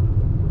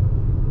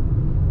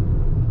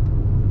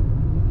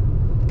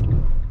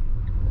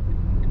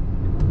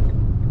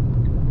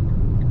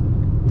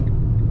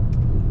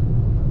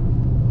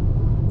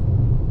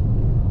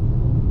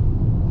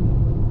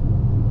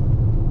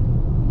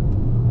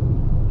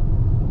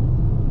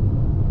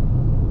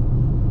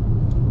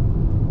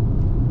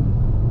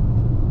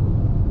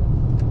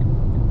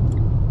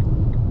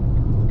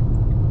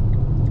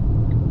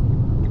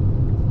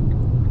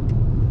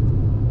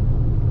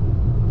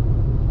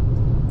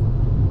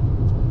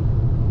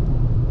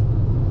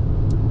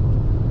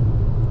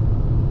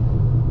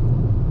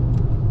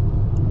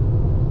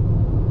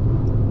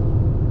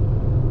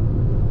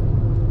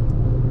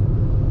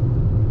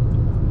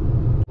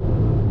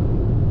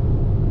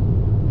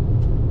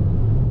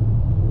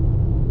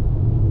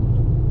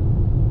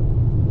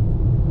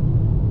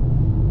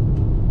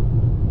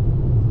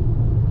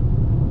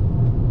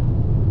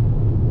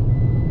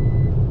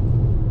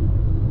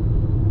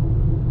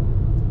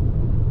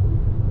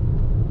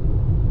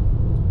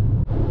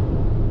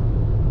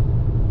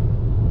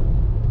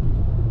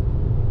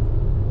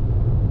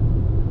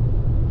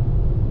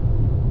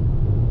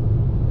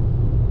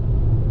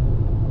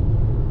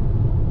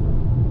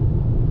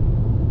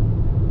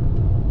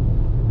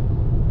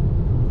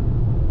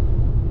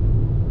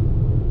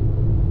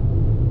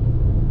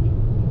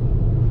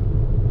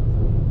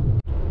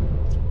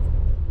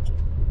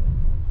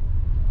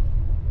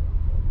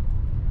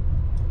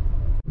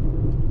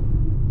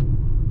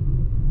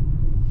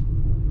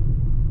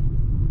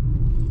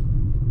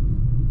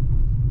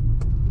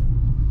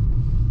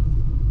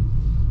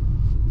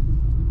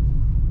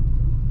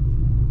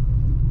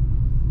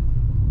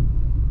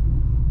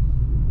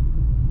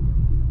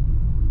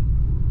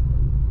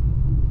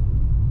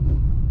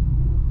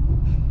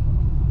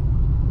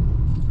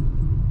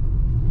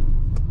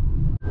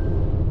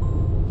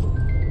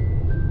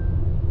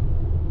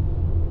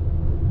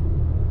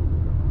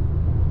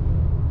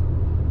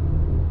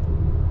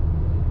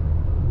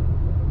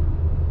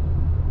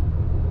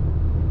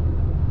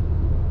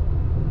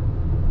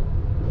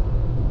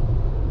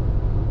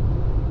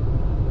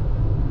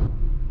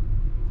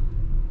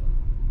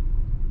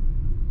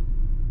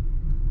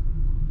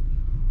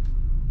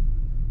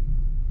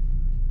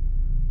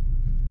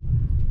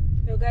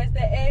 guys,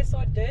 the air is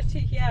so dirty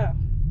here.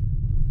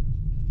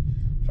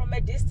 From a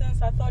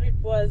distance, I thought it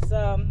was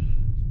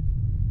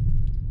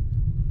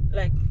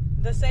like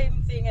the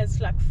same thing as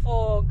like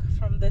fog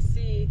from the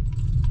sea.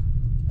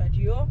 But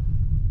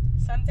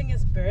something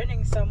is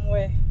burning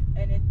somewhere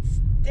and it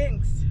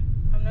stinks.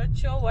 I'm not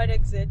sure what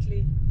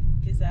exactly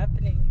is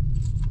happening.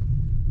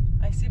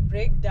 I see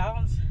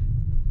breakdowns.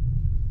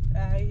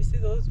 You see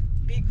those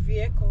big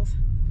vehicles,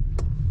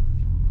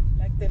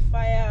 like the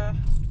fire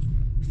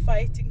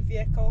fighting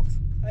vehicles.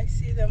 I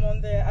see them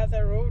on the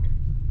other road,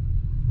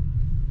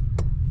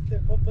 the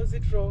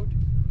opposite road.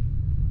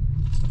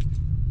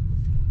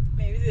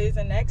 Maybe there's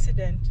an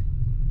accident.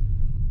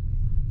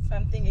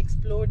 Something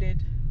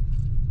exploded.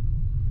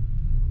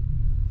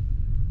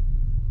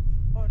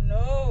 Oh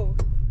no,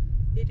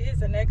 it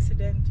is an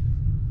accident.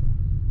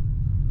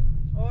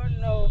 Oh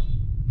no.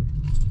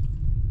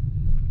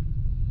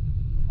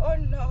 Oh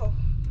no.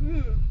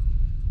 Oh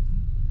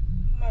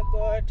my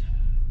god.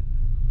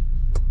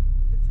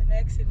 It's an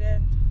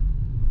accident.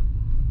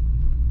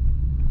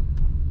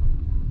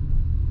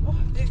 Oh,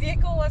 the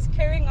vehicle was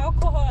carrying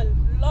alcohol.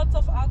 Lots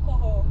of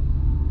alcohol.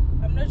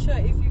 I'm not sure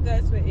if you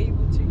guys were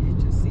able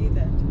to see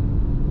that.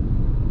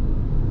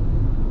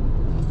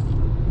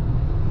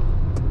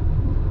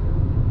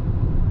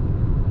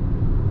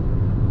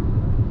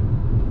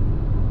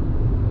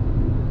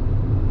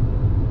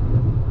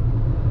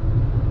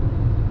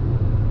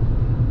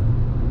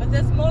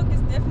 The smoke is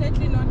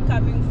definitely not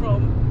coming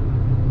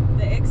from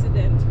the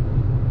accident.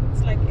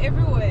 It's like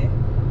everywhere.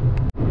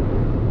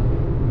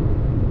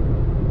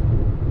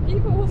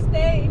 People who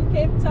stay in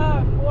Cape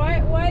Town,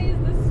 why is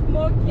this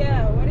smoke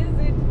here? What is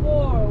it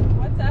for?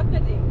 What's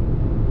happening?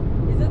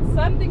 Is it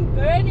something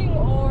burning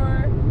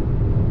or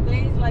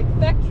there is like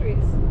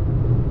factories?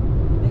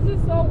 This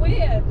is so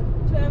weird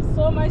to have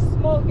so much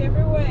smoke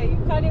everywhere.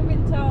 You can't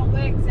even tell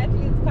where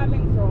exactly it's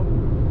coming from.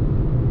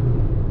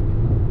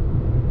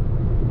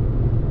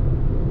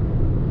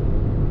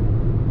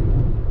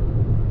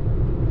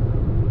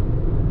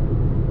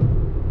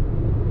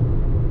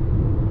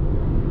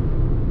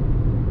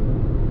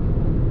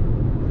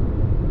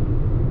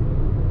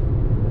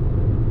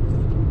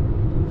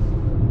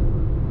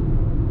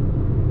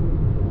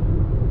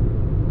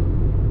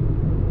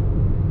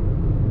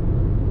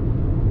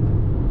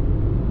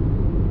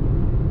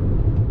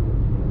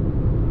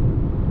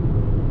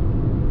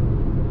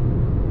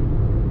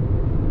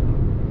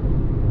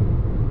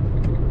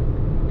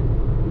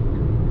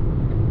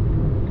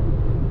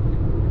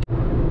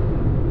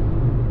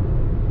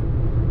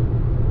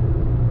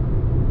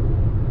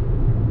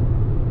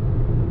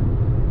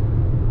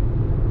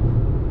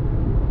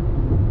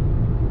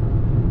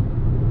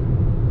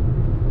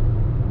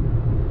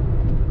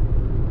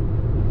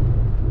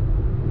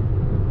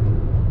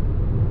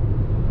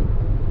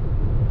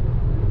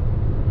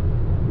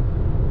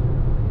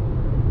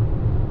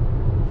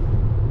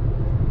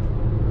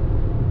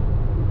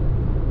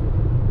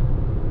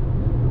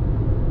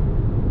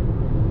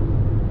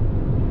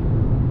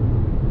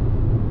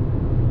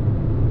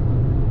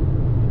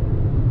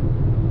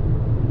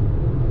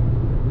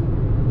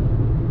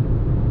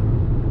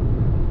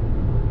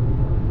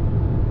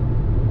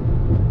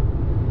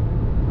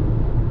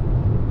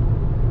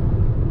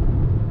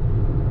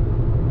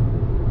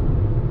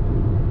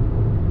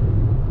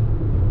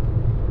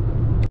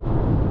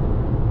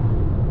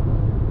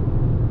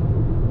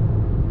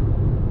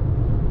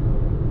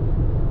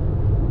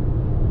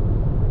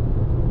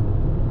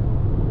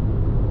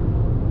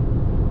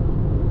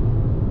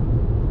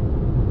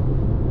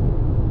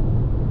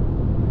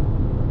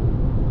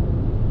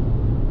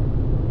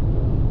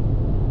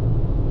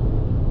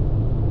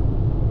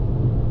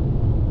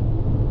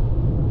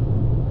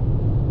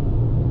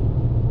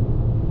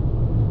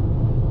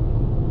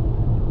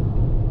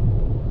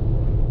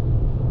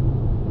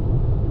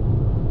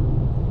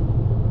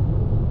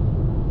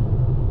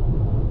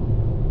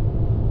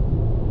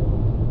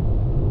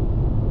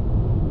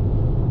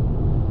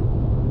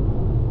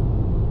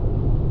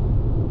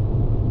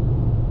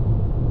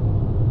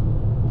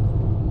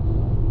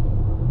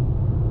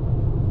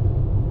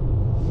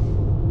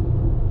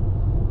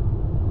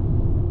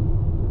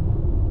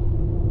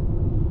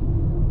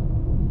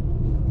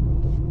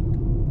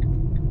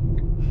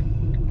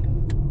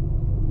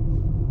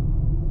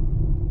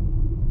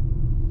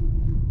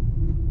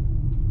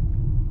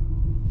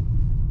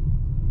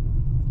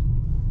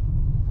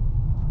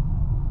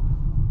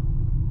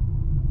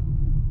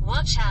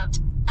 Watch out.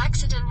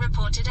 Accident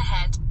reported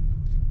ahead.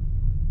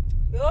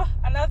 Oh,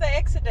 another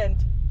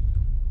accident.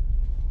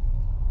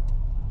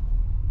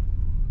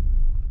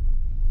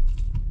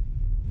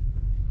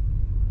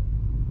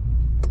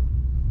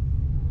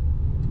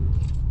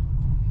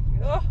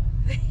 Oh,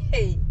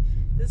 hey,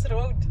 this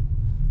road.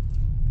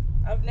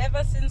 I've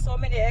never seen so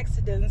many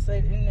accidents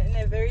in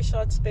a very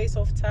short space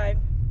of time.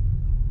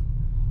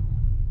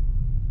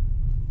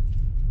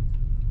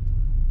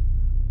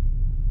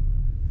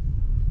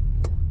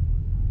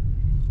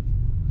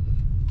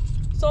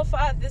 So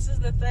far, this is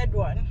the third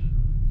one.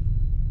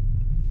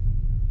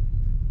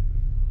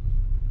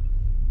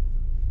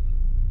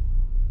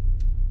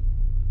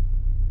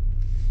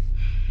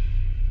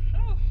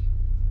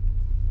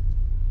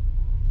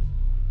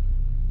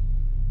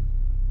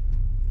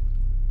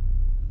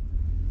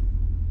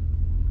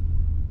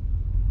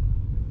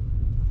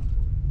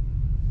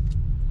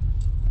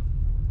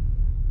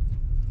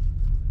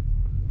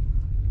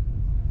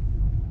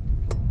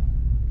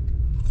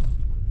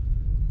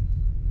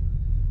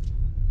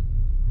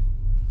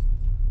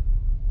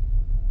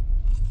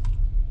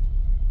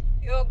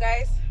 Yo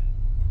guys,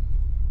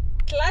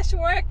 clash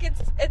work,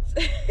 it's it's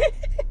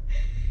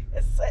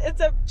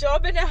a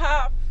job and a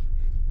half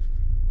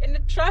in the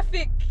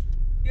traffic.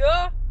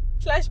 Yo,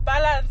 clash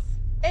balance.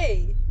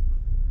 Hey.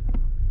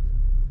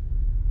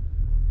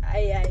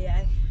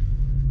 Ay.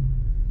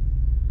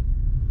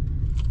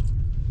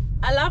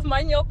 I love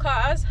manual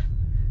cars,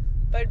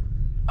 but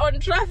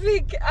on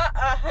traffic,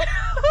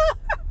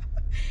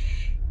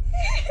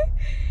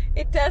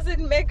 it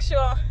doesn't make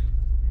sure.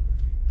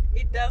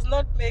 It does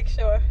not make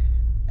sure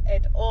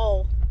at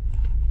all.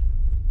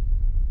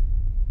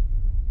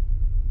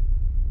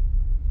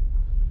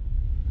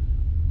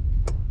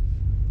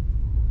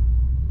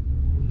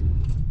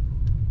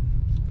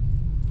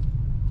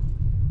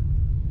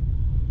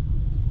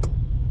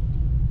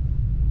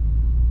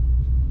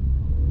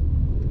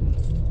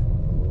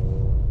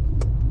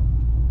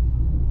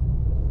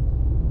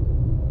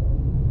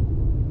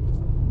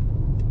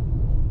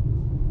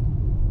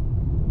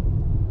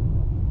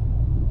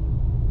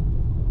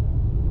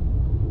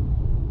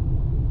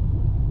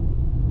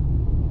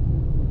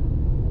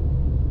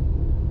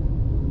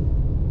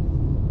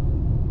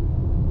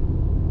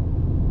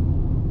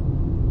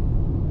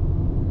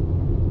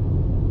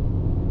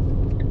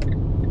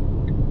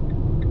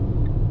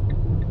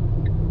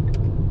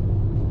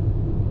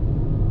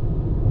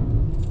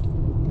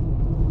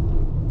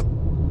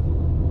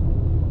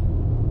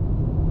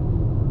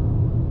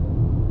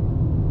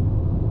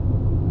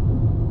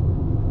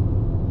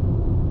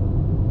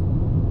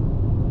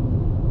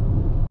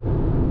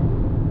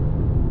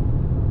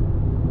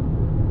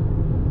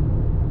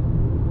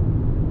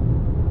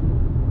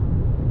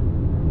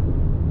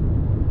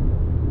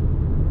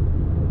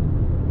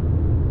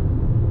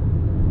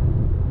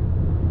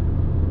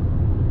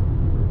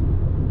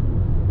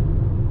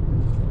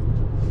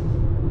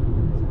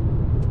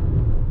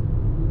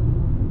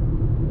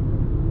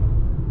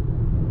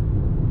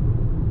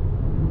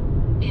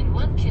 In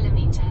 1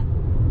 kilometer,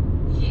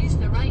 use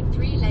the right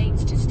 3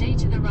 lanes to stay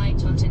to the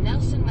right onto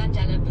Nelson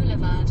Mandela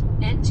Boulevard,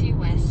 N2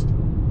 West.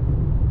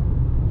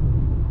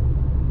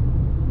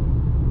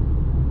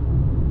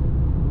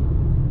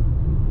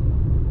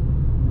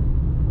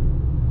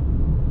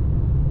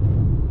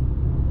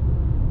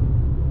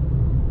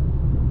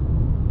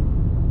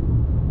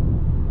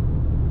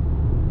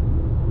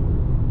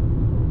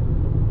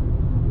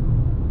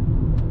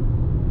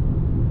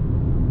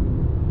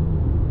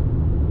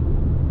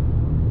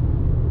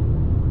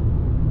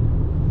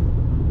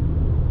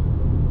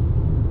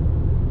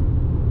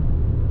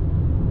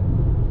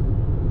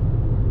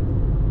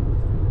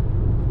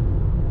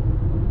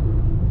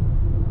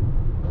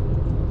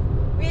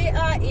 We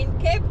are in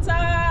Cape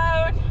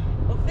Town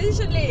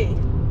officially.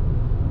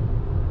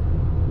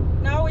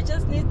 Now we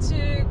just need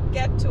to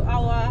get to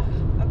our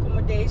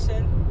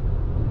accommodation,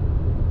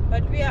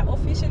 but we are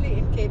officially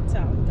in Cape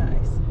Town,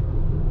 guys.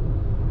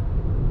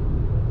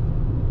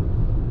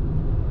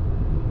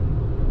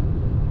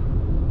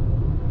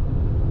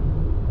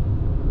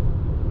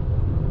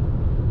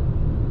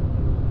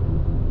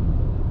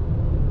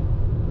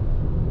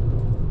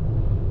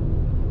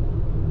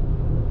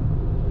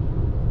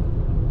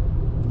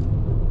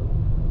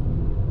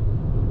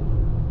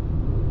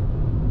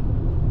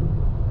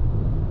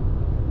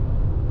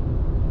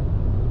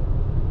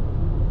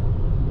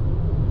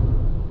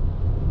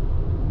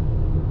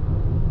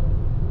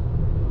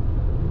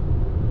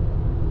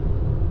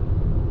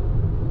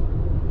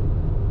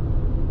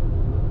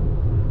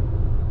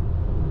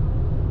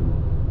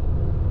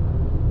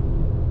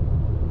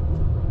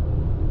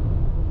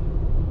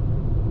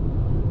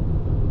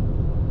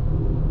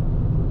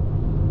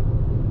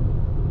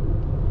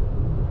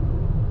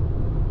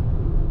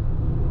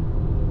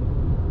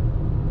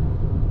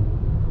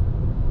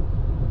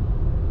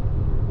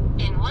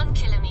 In 1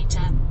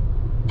 kilometer,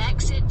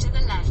 exit to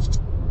the left.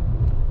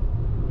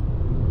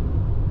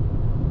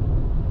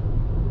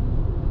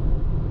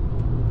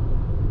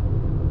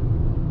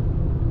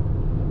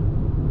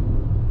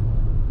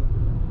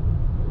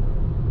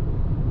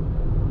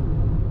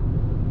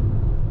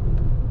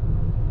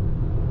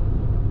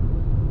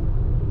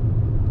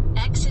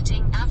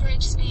 Exiting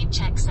average speed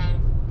check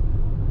zone.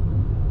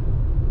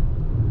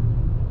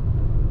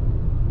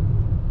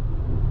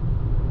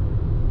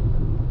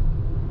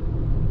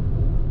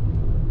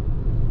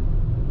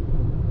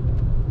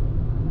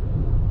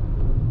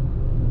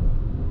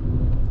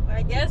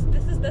 I guess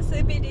this is the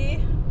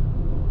CBD.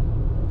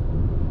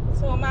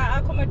 So my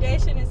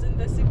accommodation is in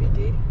the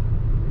CBD.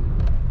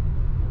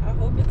 I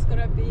hope it's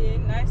gonna be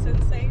nice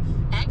and safe.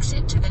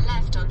 Exit to the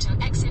left onto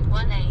exit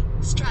 1A,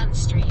 Strand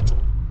Street.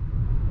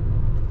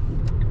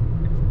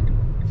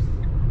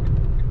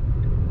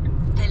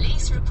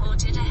 Police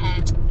reported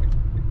ahead.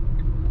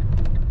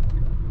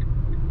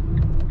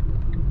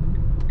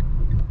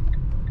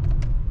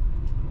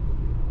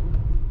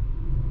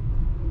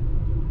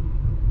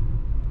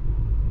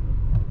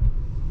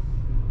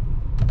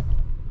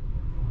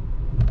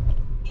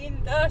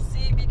 In the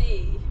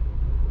CBD.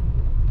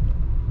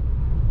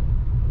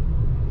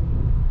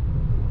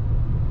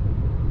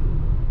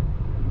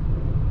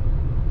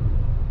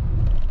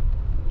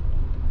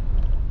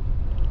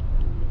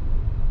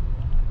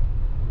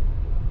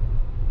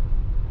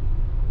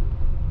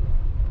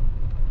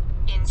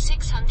 In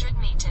 600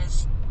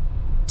 meters,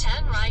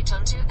 turn right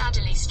onto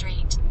Adderley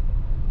Street.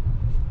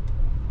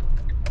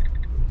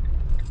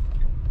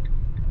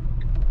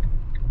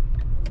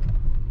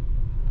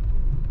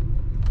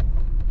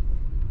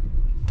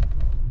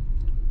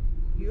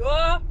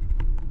 Yo,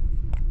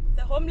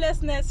 the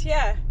homelessness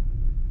here.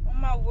 Oh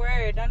my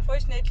word!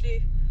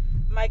 Unfortunately,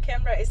 my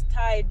camera is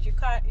tied. You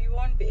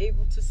won't be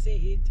able to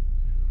see it.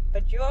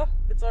 But yo,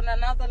 it's on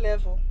another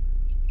level.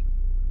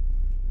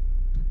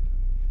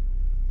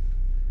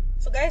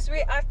 So guys,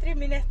 we are 3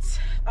 minutes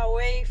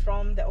away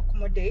from the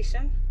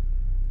accommodation.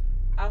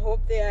 I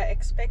hope they are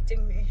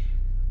expecting me.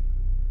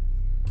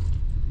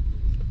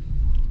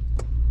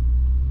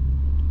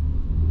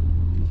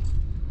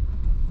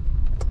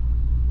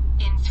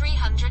 In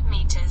 300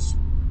 meters,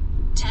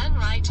 turn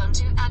right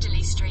onto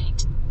Adderley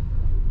Street.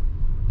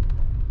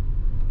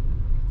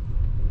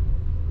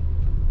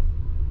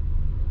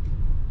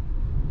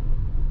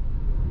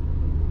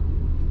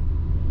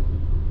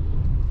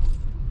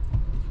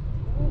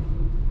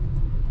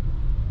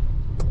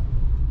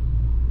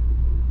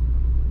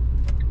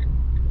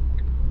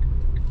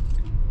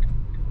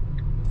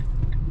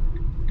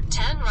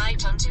 Turn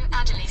right onto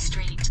Adderley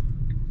Street.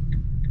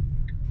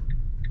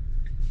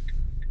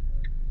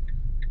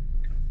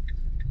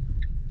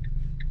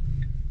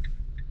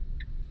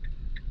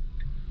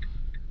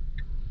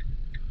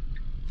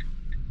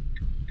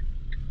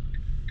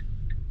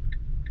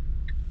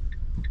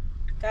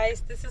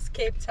 Guys, this is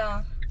Cape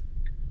Town.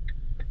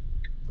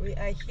 We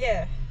are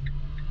here.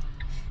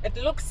 It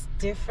looks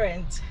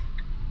different.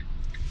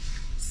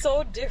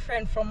 So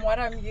different from what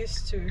I'm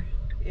used to,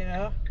 you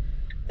know.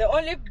 The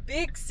only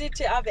big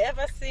city I've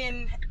ever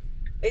seen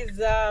is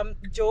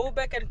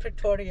Joburg and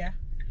Pretoria.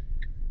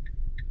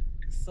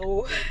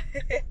 So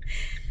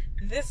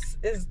this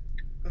is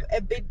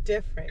a bit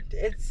different.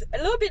 It's a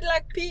little bit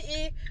like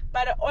PE,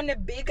 but on a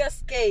bigger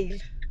scale.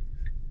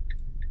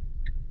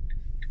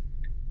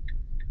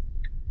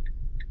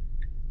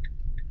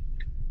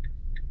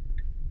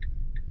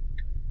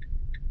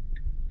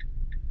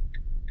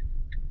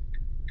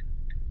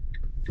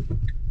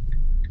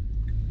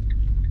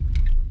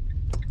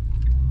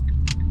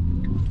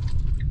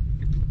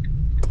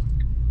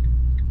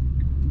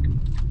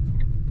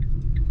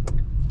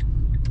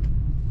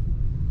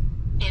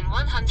 In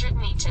 100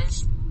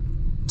 meters,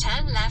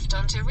 turn left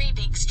onto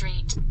Riebeek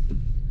Street.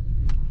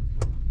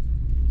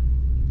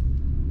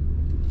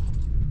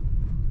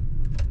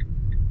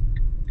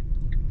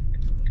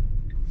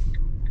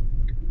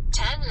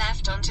 Turn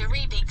left onto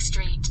Riebeek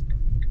Street.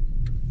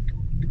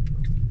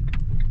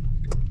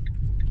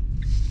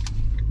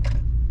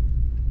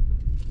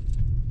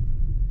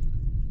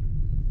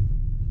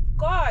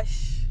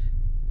 Gosh.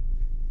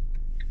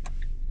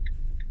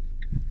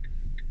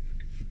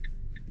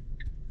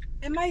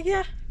 Am I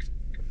here?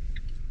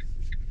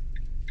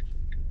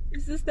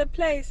 Is this the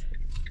place?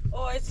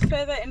 Oh, it's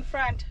further in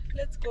front.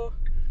 Let's go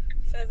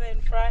further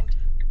in front.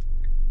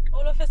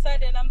 All of a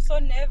sudden, I'm so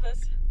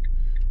nervous.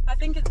 I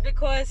think it's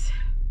because,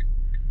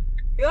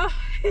 yeah,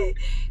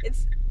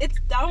 it's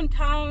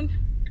downtown,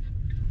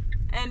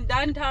 and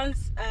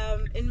downtowns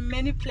in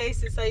many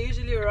places are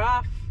usually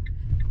rough.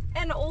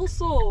 And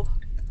also,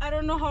 I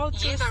don't know how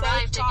to You've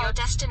arrived at your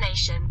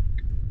destination.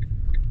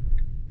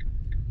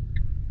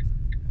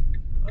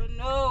 Oh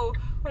no,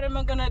 what am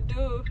I gonna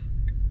do?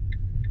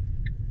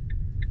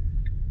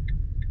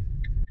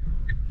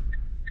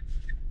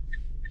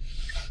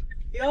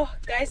 Yo,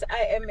 guys,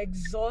 I am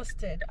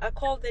exhausted. I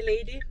called the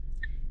lady.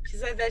 She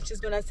said that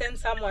she's gonna send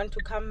someone to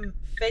come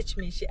fetch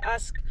me. She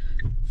asked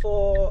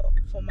for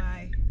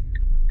my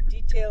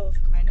details,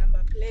 my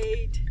number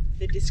plate,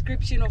 the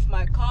description of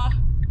my car,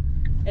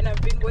 and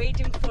I've been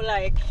waiting for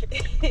like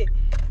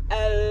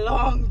a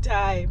long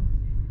time.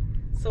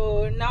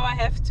 So now I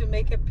have to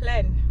make a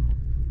plan.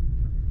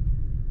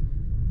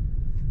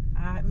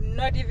 I'm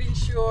not even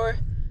sure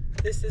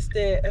this is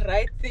the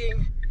right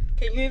thing.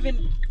 Can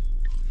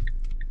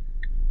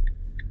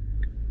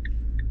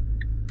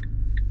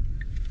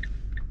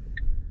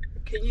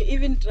you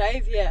even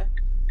drive here?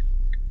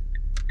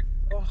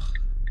 Oh,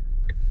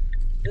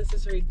 this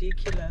is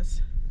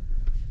ridiculous.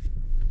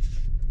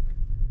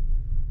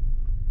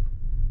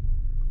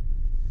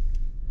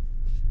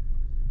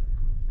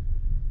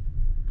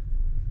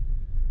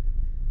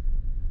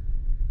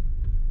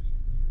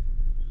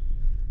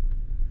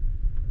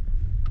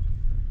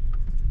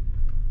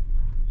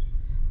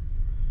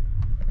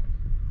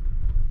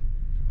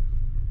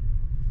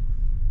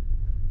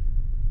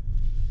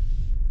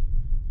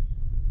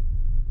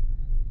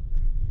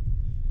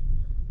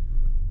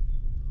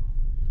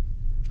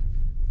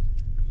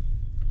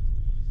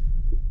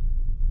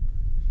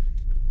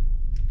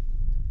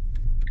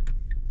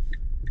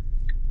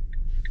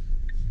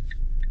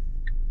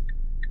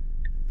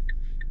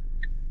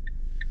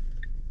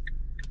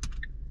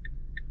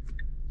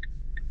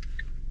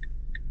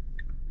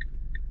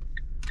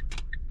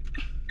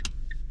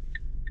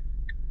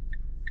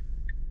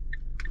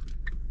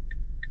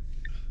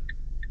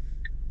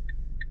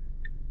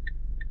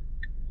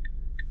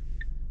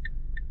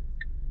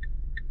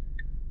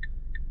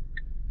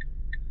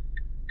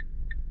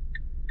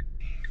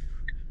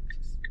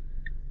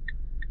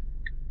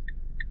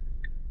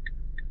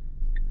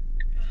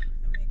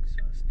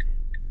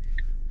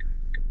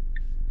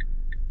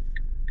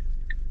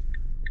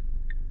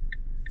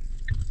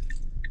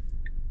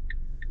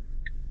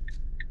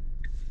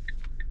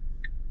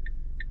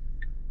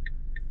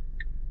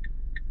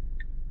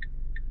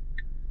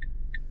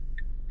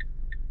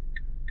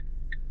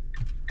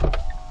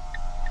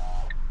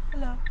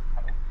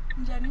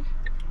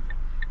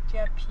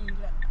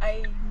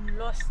 I'm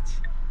lost.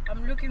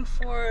 I'm looking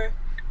for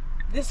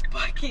this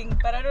parking,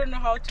 but I don't know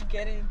how to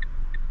get in.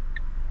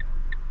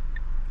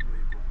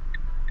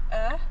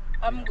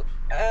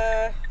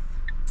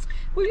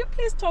 Will you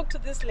please talk to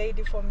this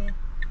lady for me?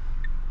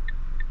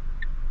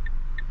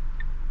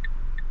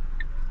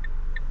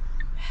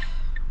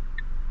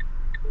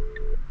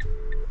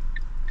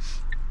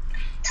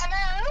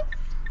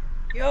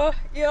 Hello?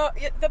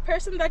 The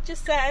person that you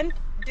sent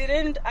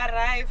didn't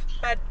arrive,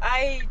 but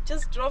I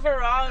just drove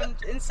around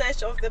in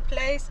search of the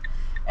place,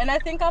 and I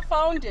think I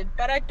found it,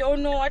 but I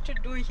don't know what to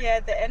do here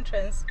at the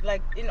entrance,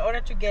 like in order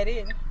to get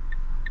in.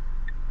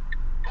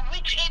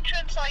 Which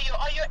entrance are you?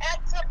 Are you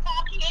at the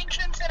parking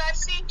entrance that I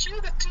sent you?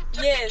 The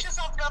Yes. pictures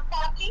of the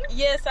parking?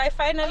 Yes, I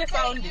finally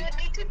found it. You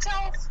need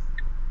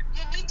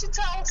to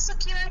tell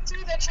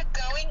security that you're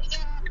going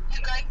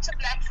to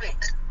Black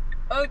Brick.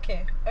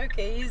 Okay,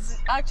 he's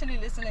actually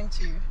listening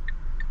to you.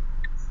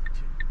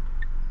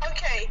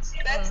 Okay,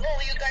 that's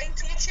all. You're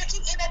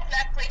checking in at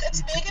Black Brick.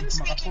 It's Megan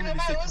speaking. Am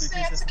I also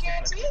at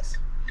security?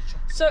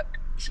 So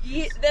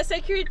the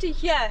security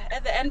here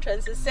at the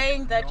entrance is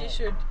saying that you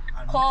should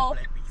call.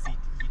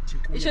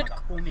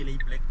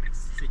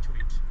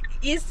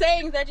 He's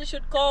saying that you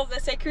should call the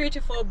security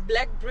for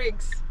Black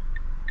Bricks,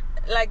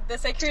 like the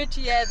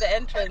security here at the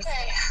entrance.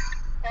 Okay.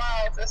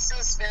 Wow, this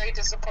is very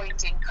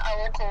disappointing. I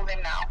will call them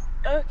now.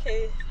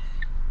 Okay.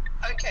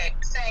 Okay,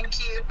 thank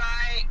you.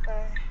 Bye.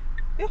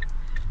 Bye.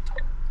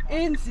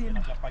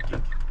 Enzima.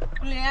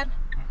 Leanne.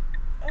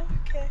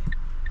 Okay.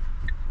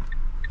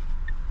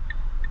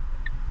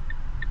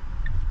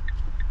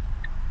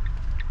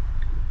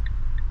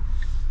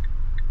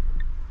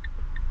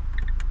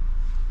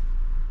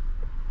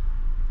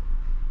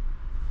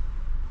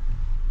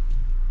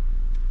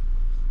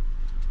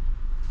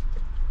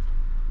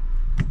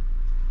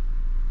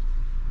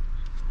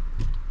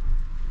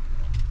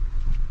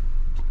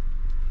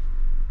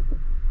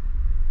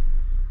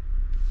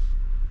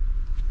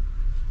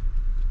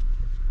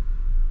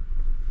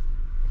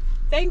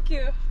 Thank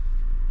you.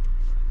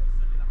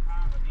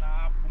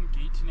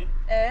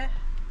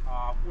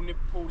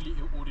 Kune-pole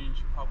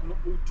e-orange, kune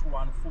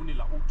O21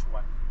 fonela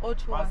O21.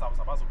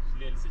 O21.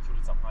 Bazovulela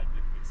i-security supply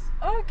Black Bricks.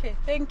 Okay,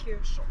 thank you.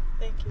 Sure.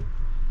 Thank you.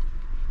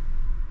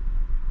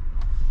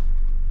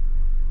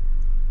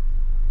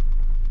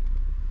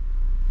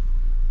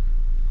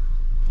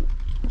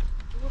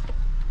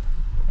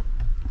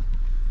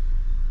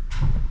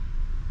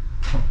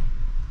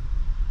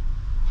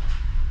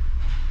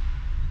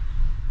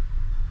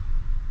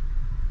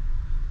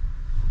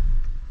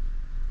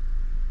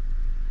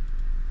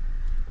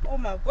 Oh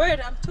my word,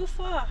 I'm too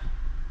far.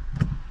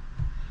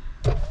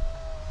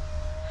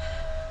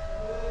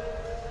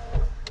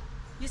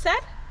 You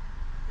said?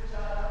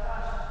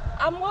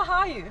 What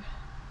are you?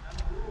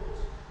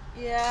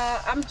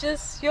 Yeah, I'm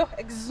just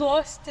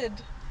exhausted.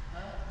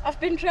 I've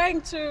been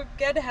trying to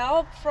get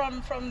help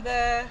from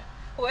the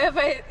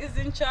whoever is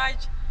in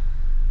charge.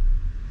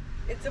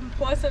 It's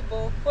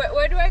impossible.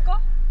 Where do I go?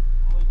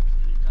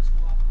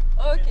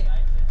 Okay.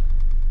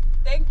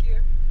 Thank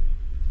you.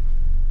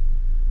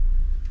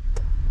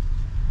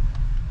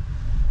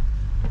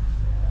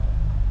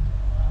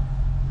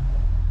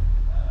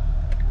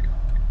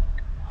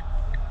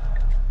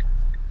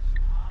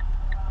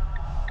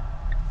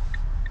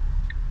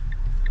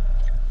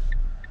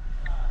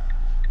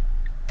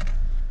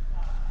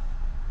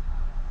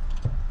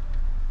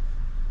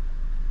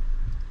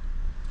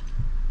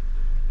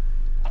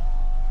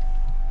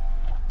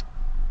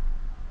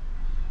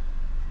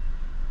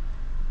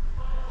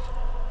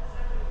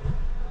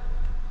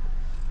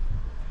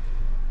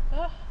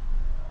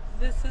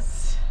 This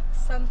is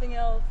something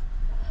else.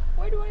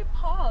 Where do I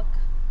park?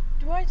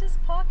 Do I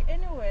just park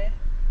anywhere?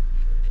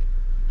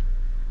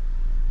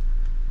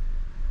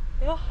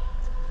 Yeah.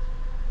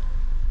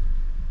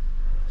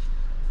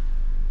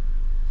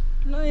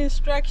 No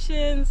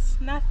instructions,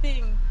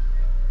 nothing.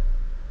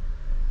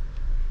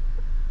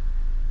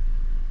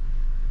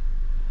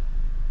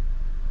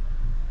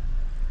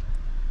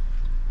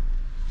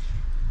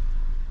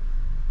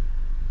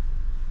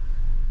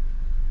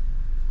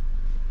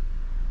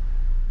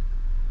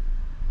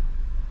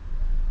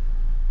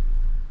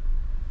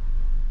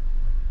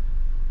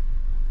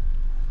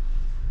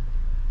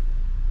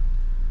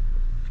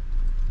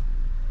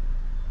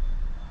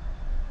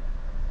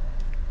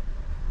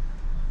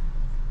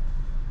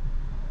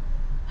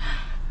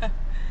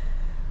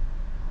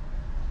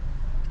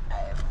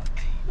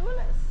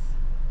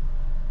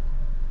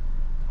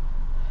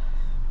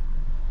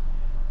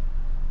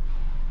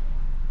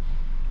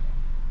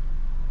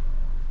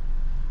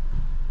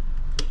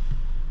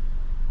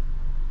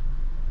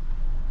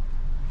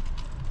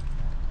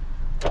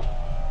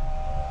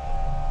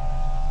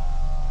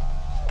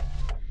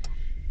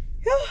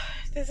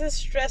 This is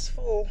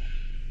stressful.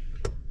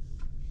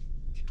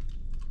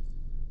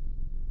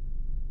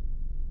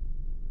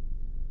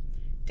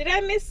 Did I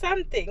miss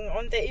something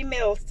on the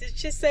emails? Did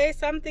she say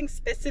something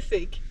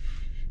specific?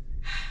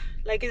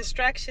 Like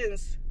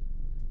instructions?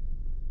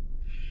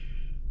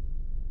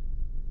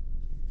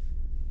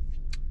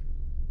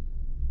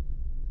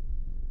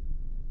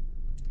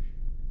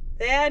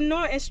 There are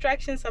no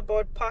instructions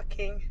about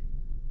parking.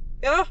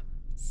 Yo,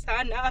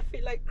 Sana, I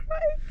feel like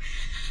crying.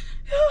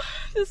 Yo,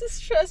 this is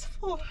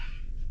stressful.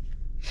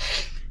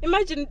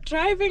 Imagine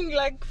driving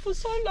like for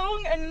so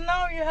long and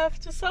now you have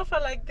to suffer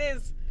like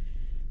this.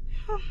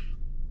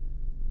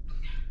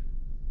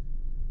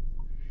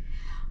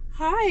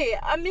 Hi,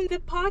 I'm in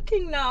the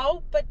parking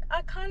now, but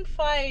I can't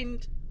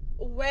find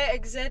where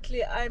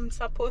exactly I'm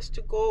supposed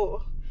to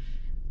go.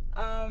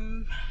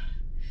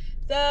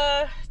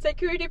 The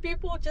security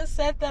people just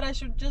said that I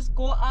should just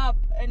go up,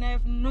 and I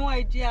have no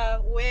idea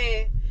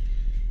where.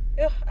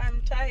 Ugh,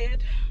 I'm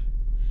tired.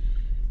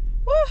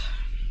 Whew.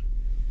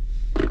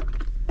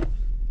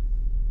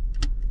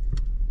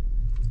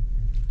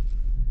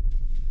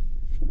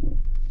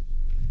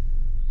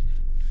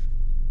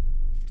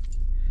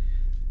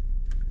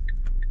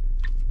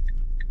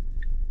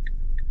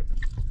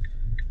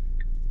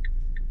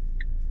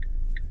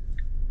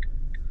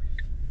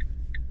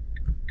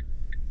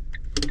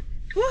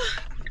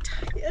 I'm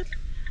tired.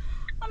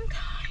 I'm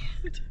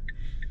tired.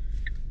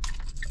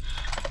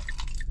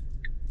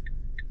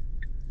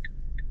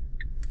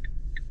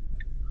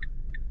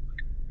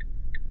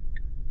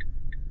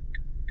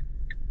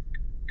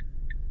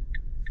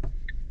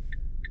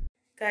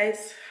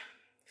 Guys,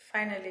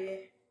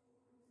 finally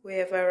we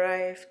have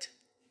arrived.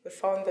 We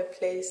found the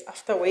place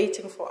after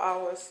waiting for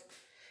hours.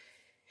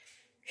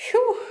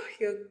 Phew,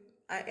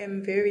 I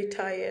am very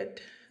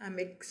tired. I'm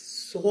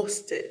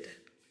exhausted.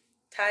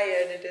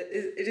 Tired,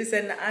 it is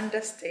an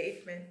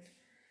understatement.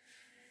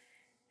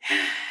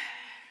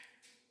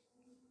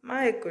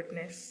 My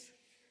goodness.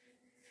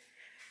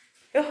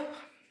 Oh,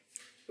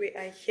 we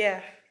are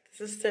here.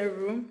 This is the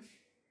room.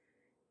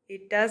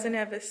 It doesn't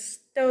have a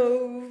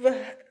stove,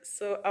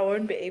 so I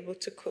won't be able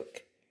to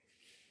cook.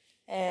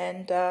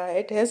 And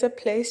it has a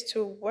place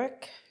to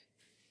work.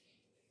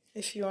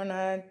 If you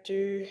wanna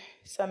do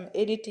some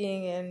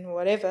editing and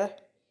whatever,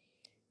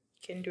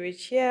 you can do it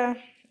here.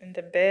 And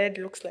the bed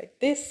looks like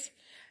this.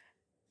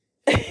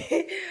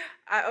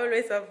 I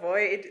always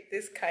avoid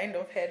this kind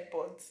of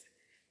headboards.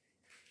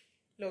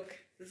 Look,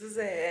 this is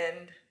a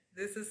hand.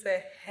 This is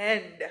a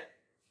hand.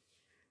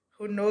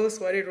 Who knows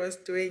what it was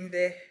doing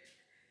there?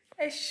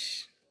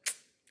 Ish.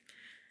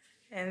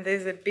 And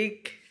there's a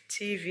big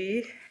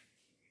TV.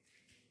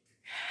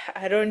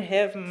 I don't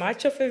have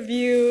much of a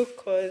view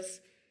because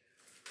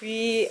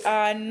we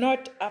are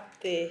not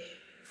up there.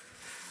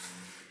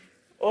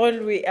 All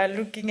we are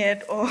looking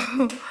at,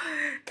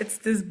 it's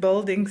these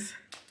buildings.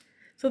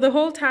 So the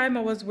whole time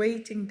I was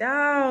waiting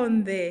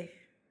down there.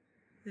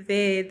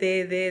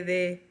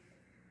 There.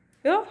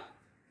 Yeah.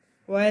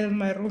 While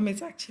my room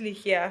is actually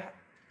here.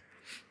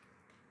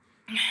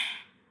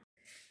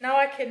 Now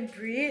I can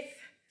breathe.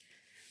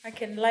 I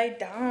can lie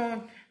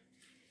down.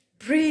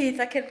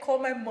 Breathe. I can call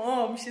my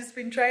mom. She's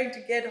been trying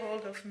to get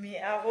hold of me.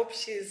 I hope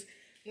she's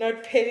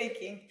not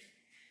panicking.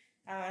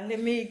 Let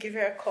me give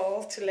her a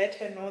call to let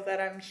her know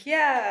that I'm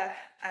here.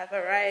 I've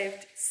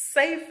arrived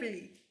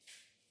safely.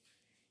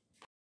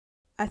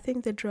 I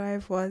think the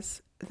drive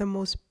was the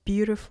most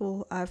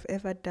beautiful I've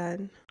ever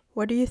done.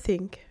 What do you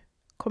think?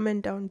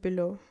 Comment down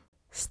below.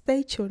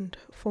 Stay tuned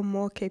for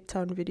more Cape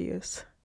Town videos.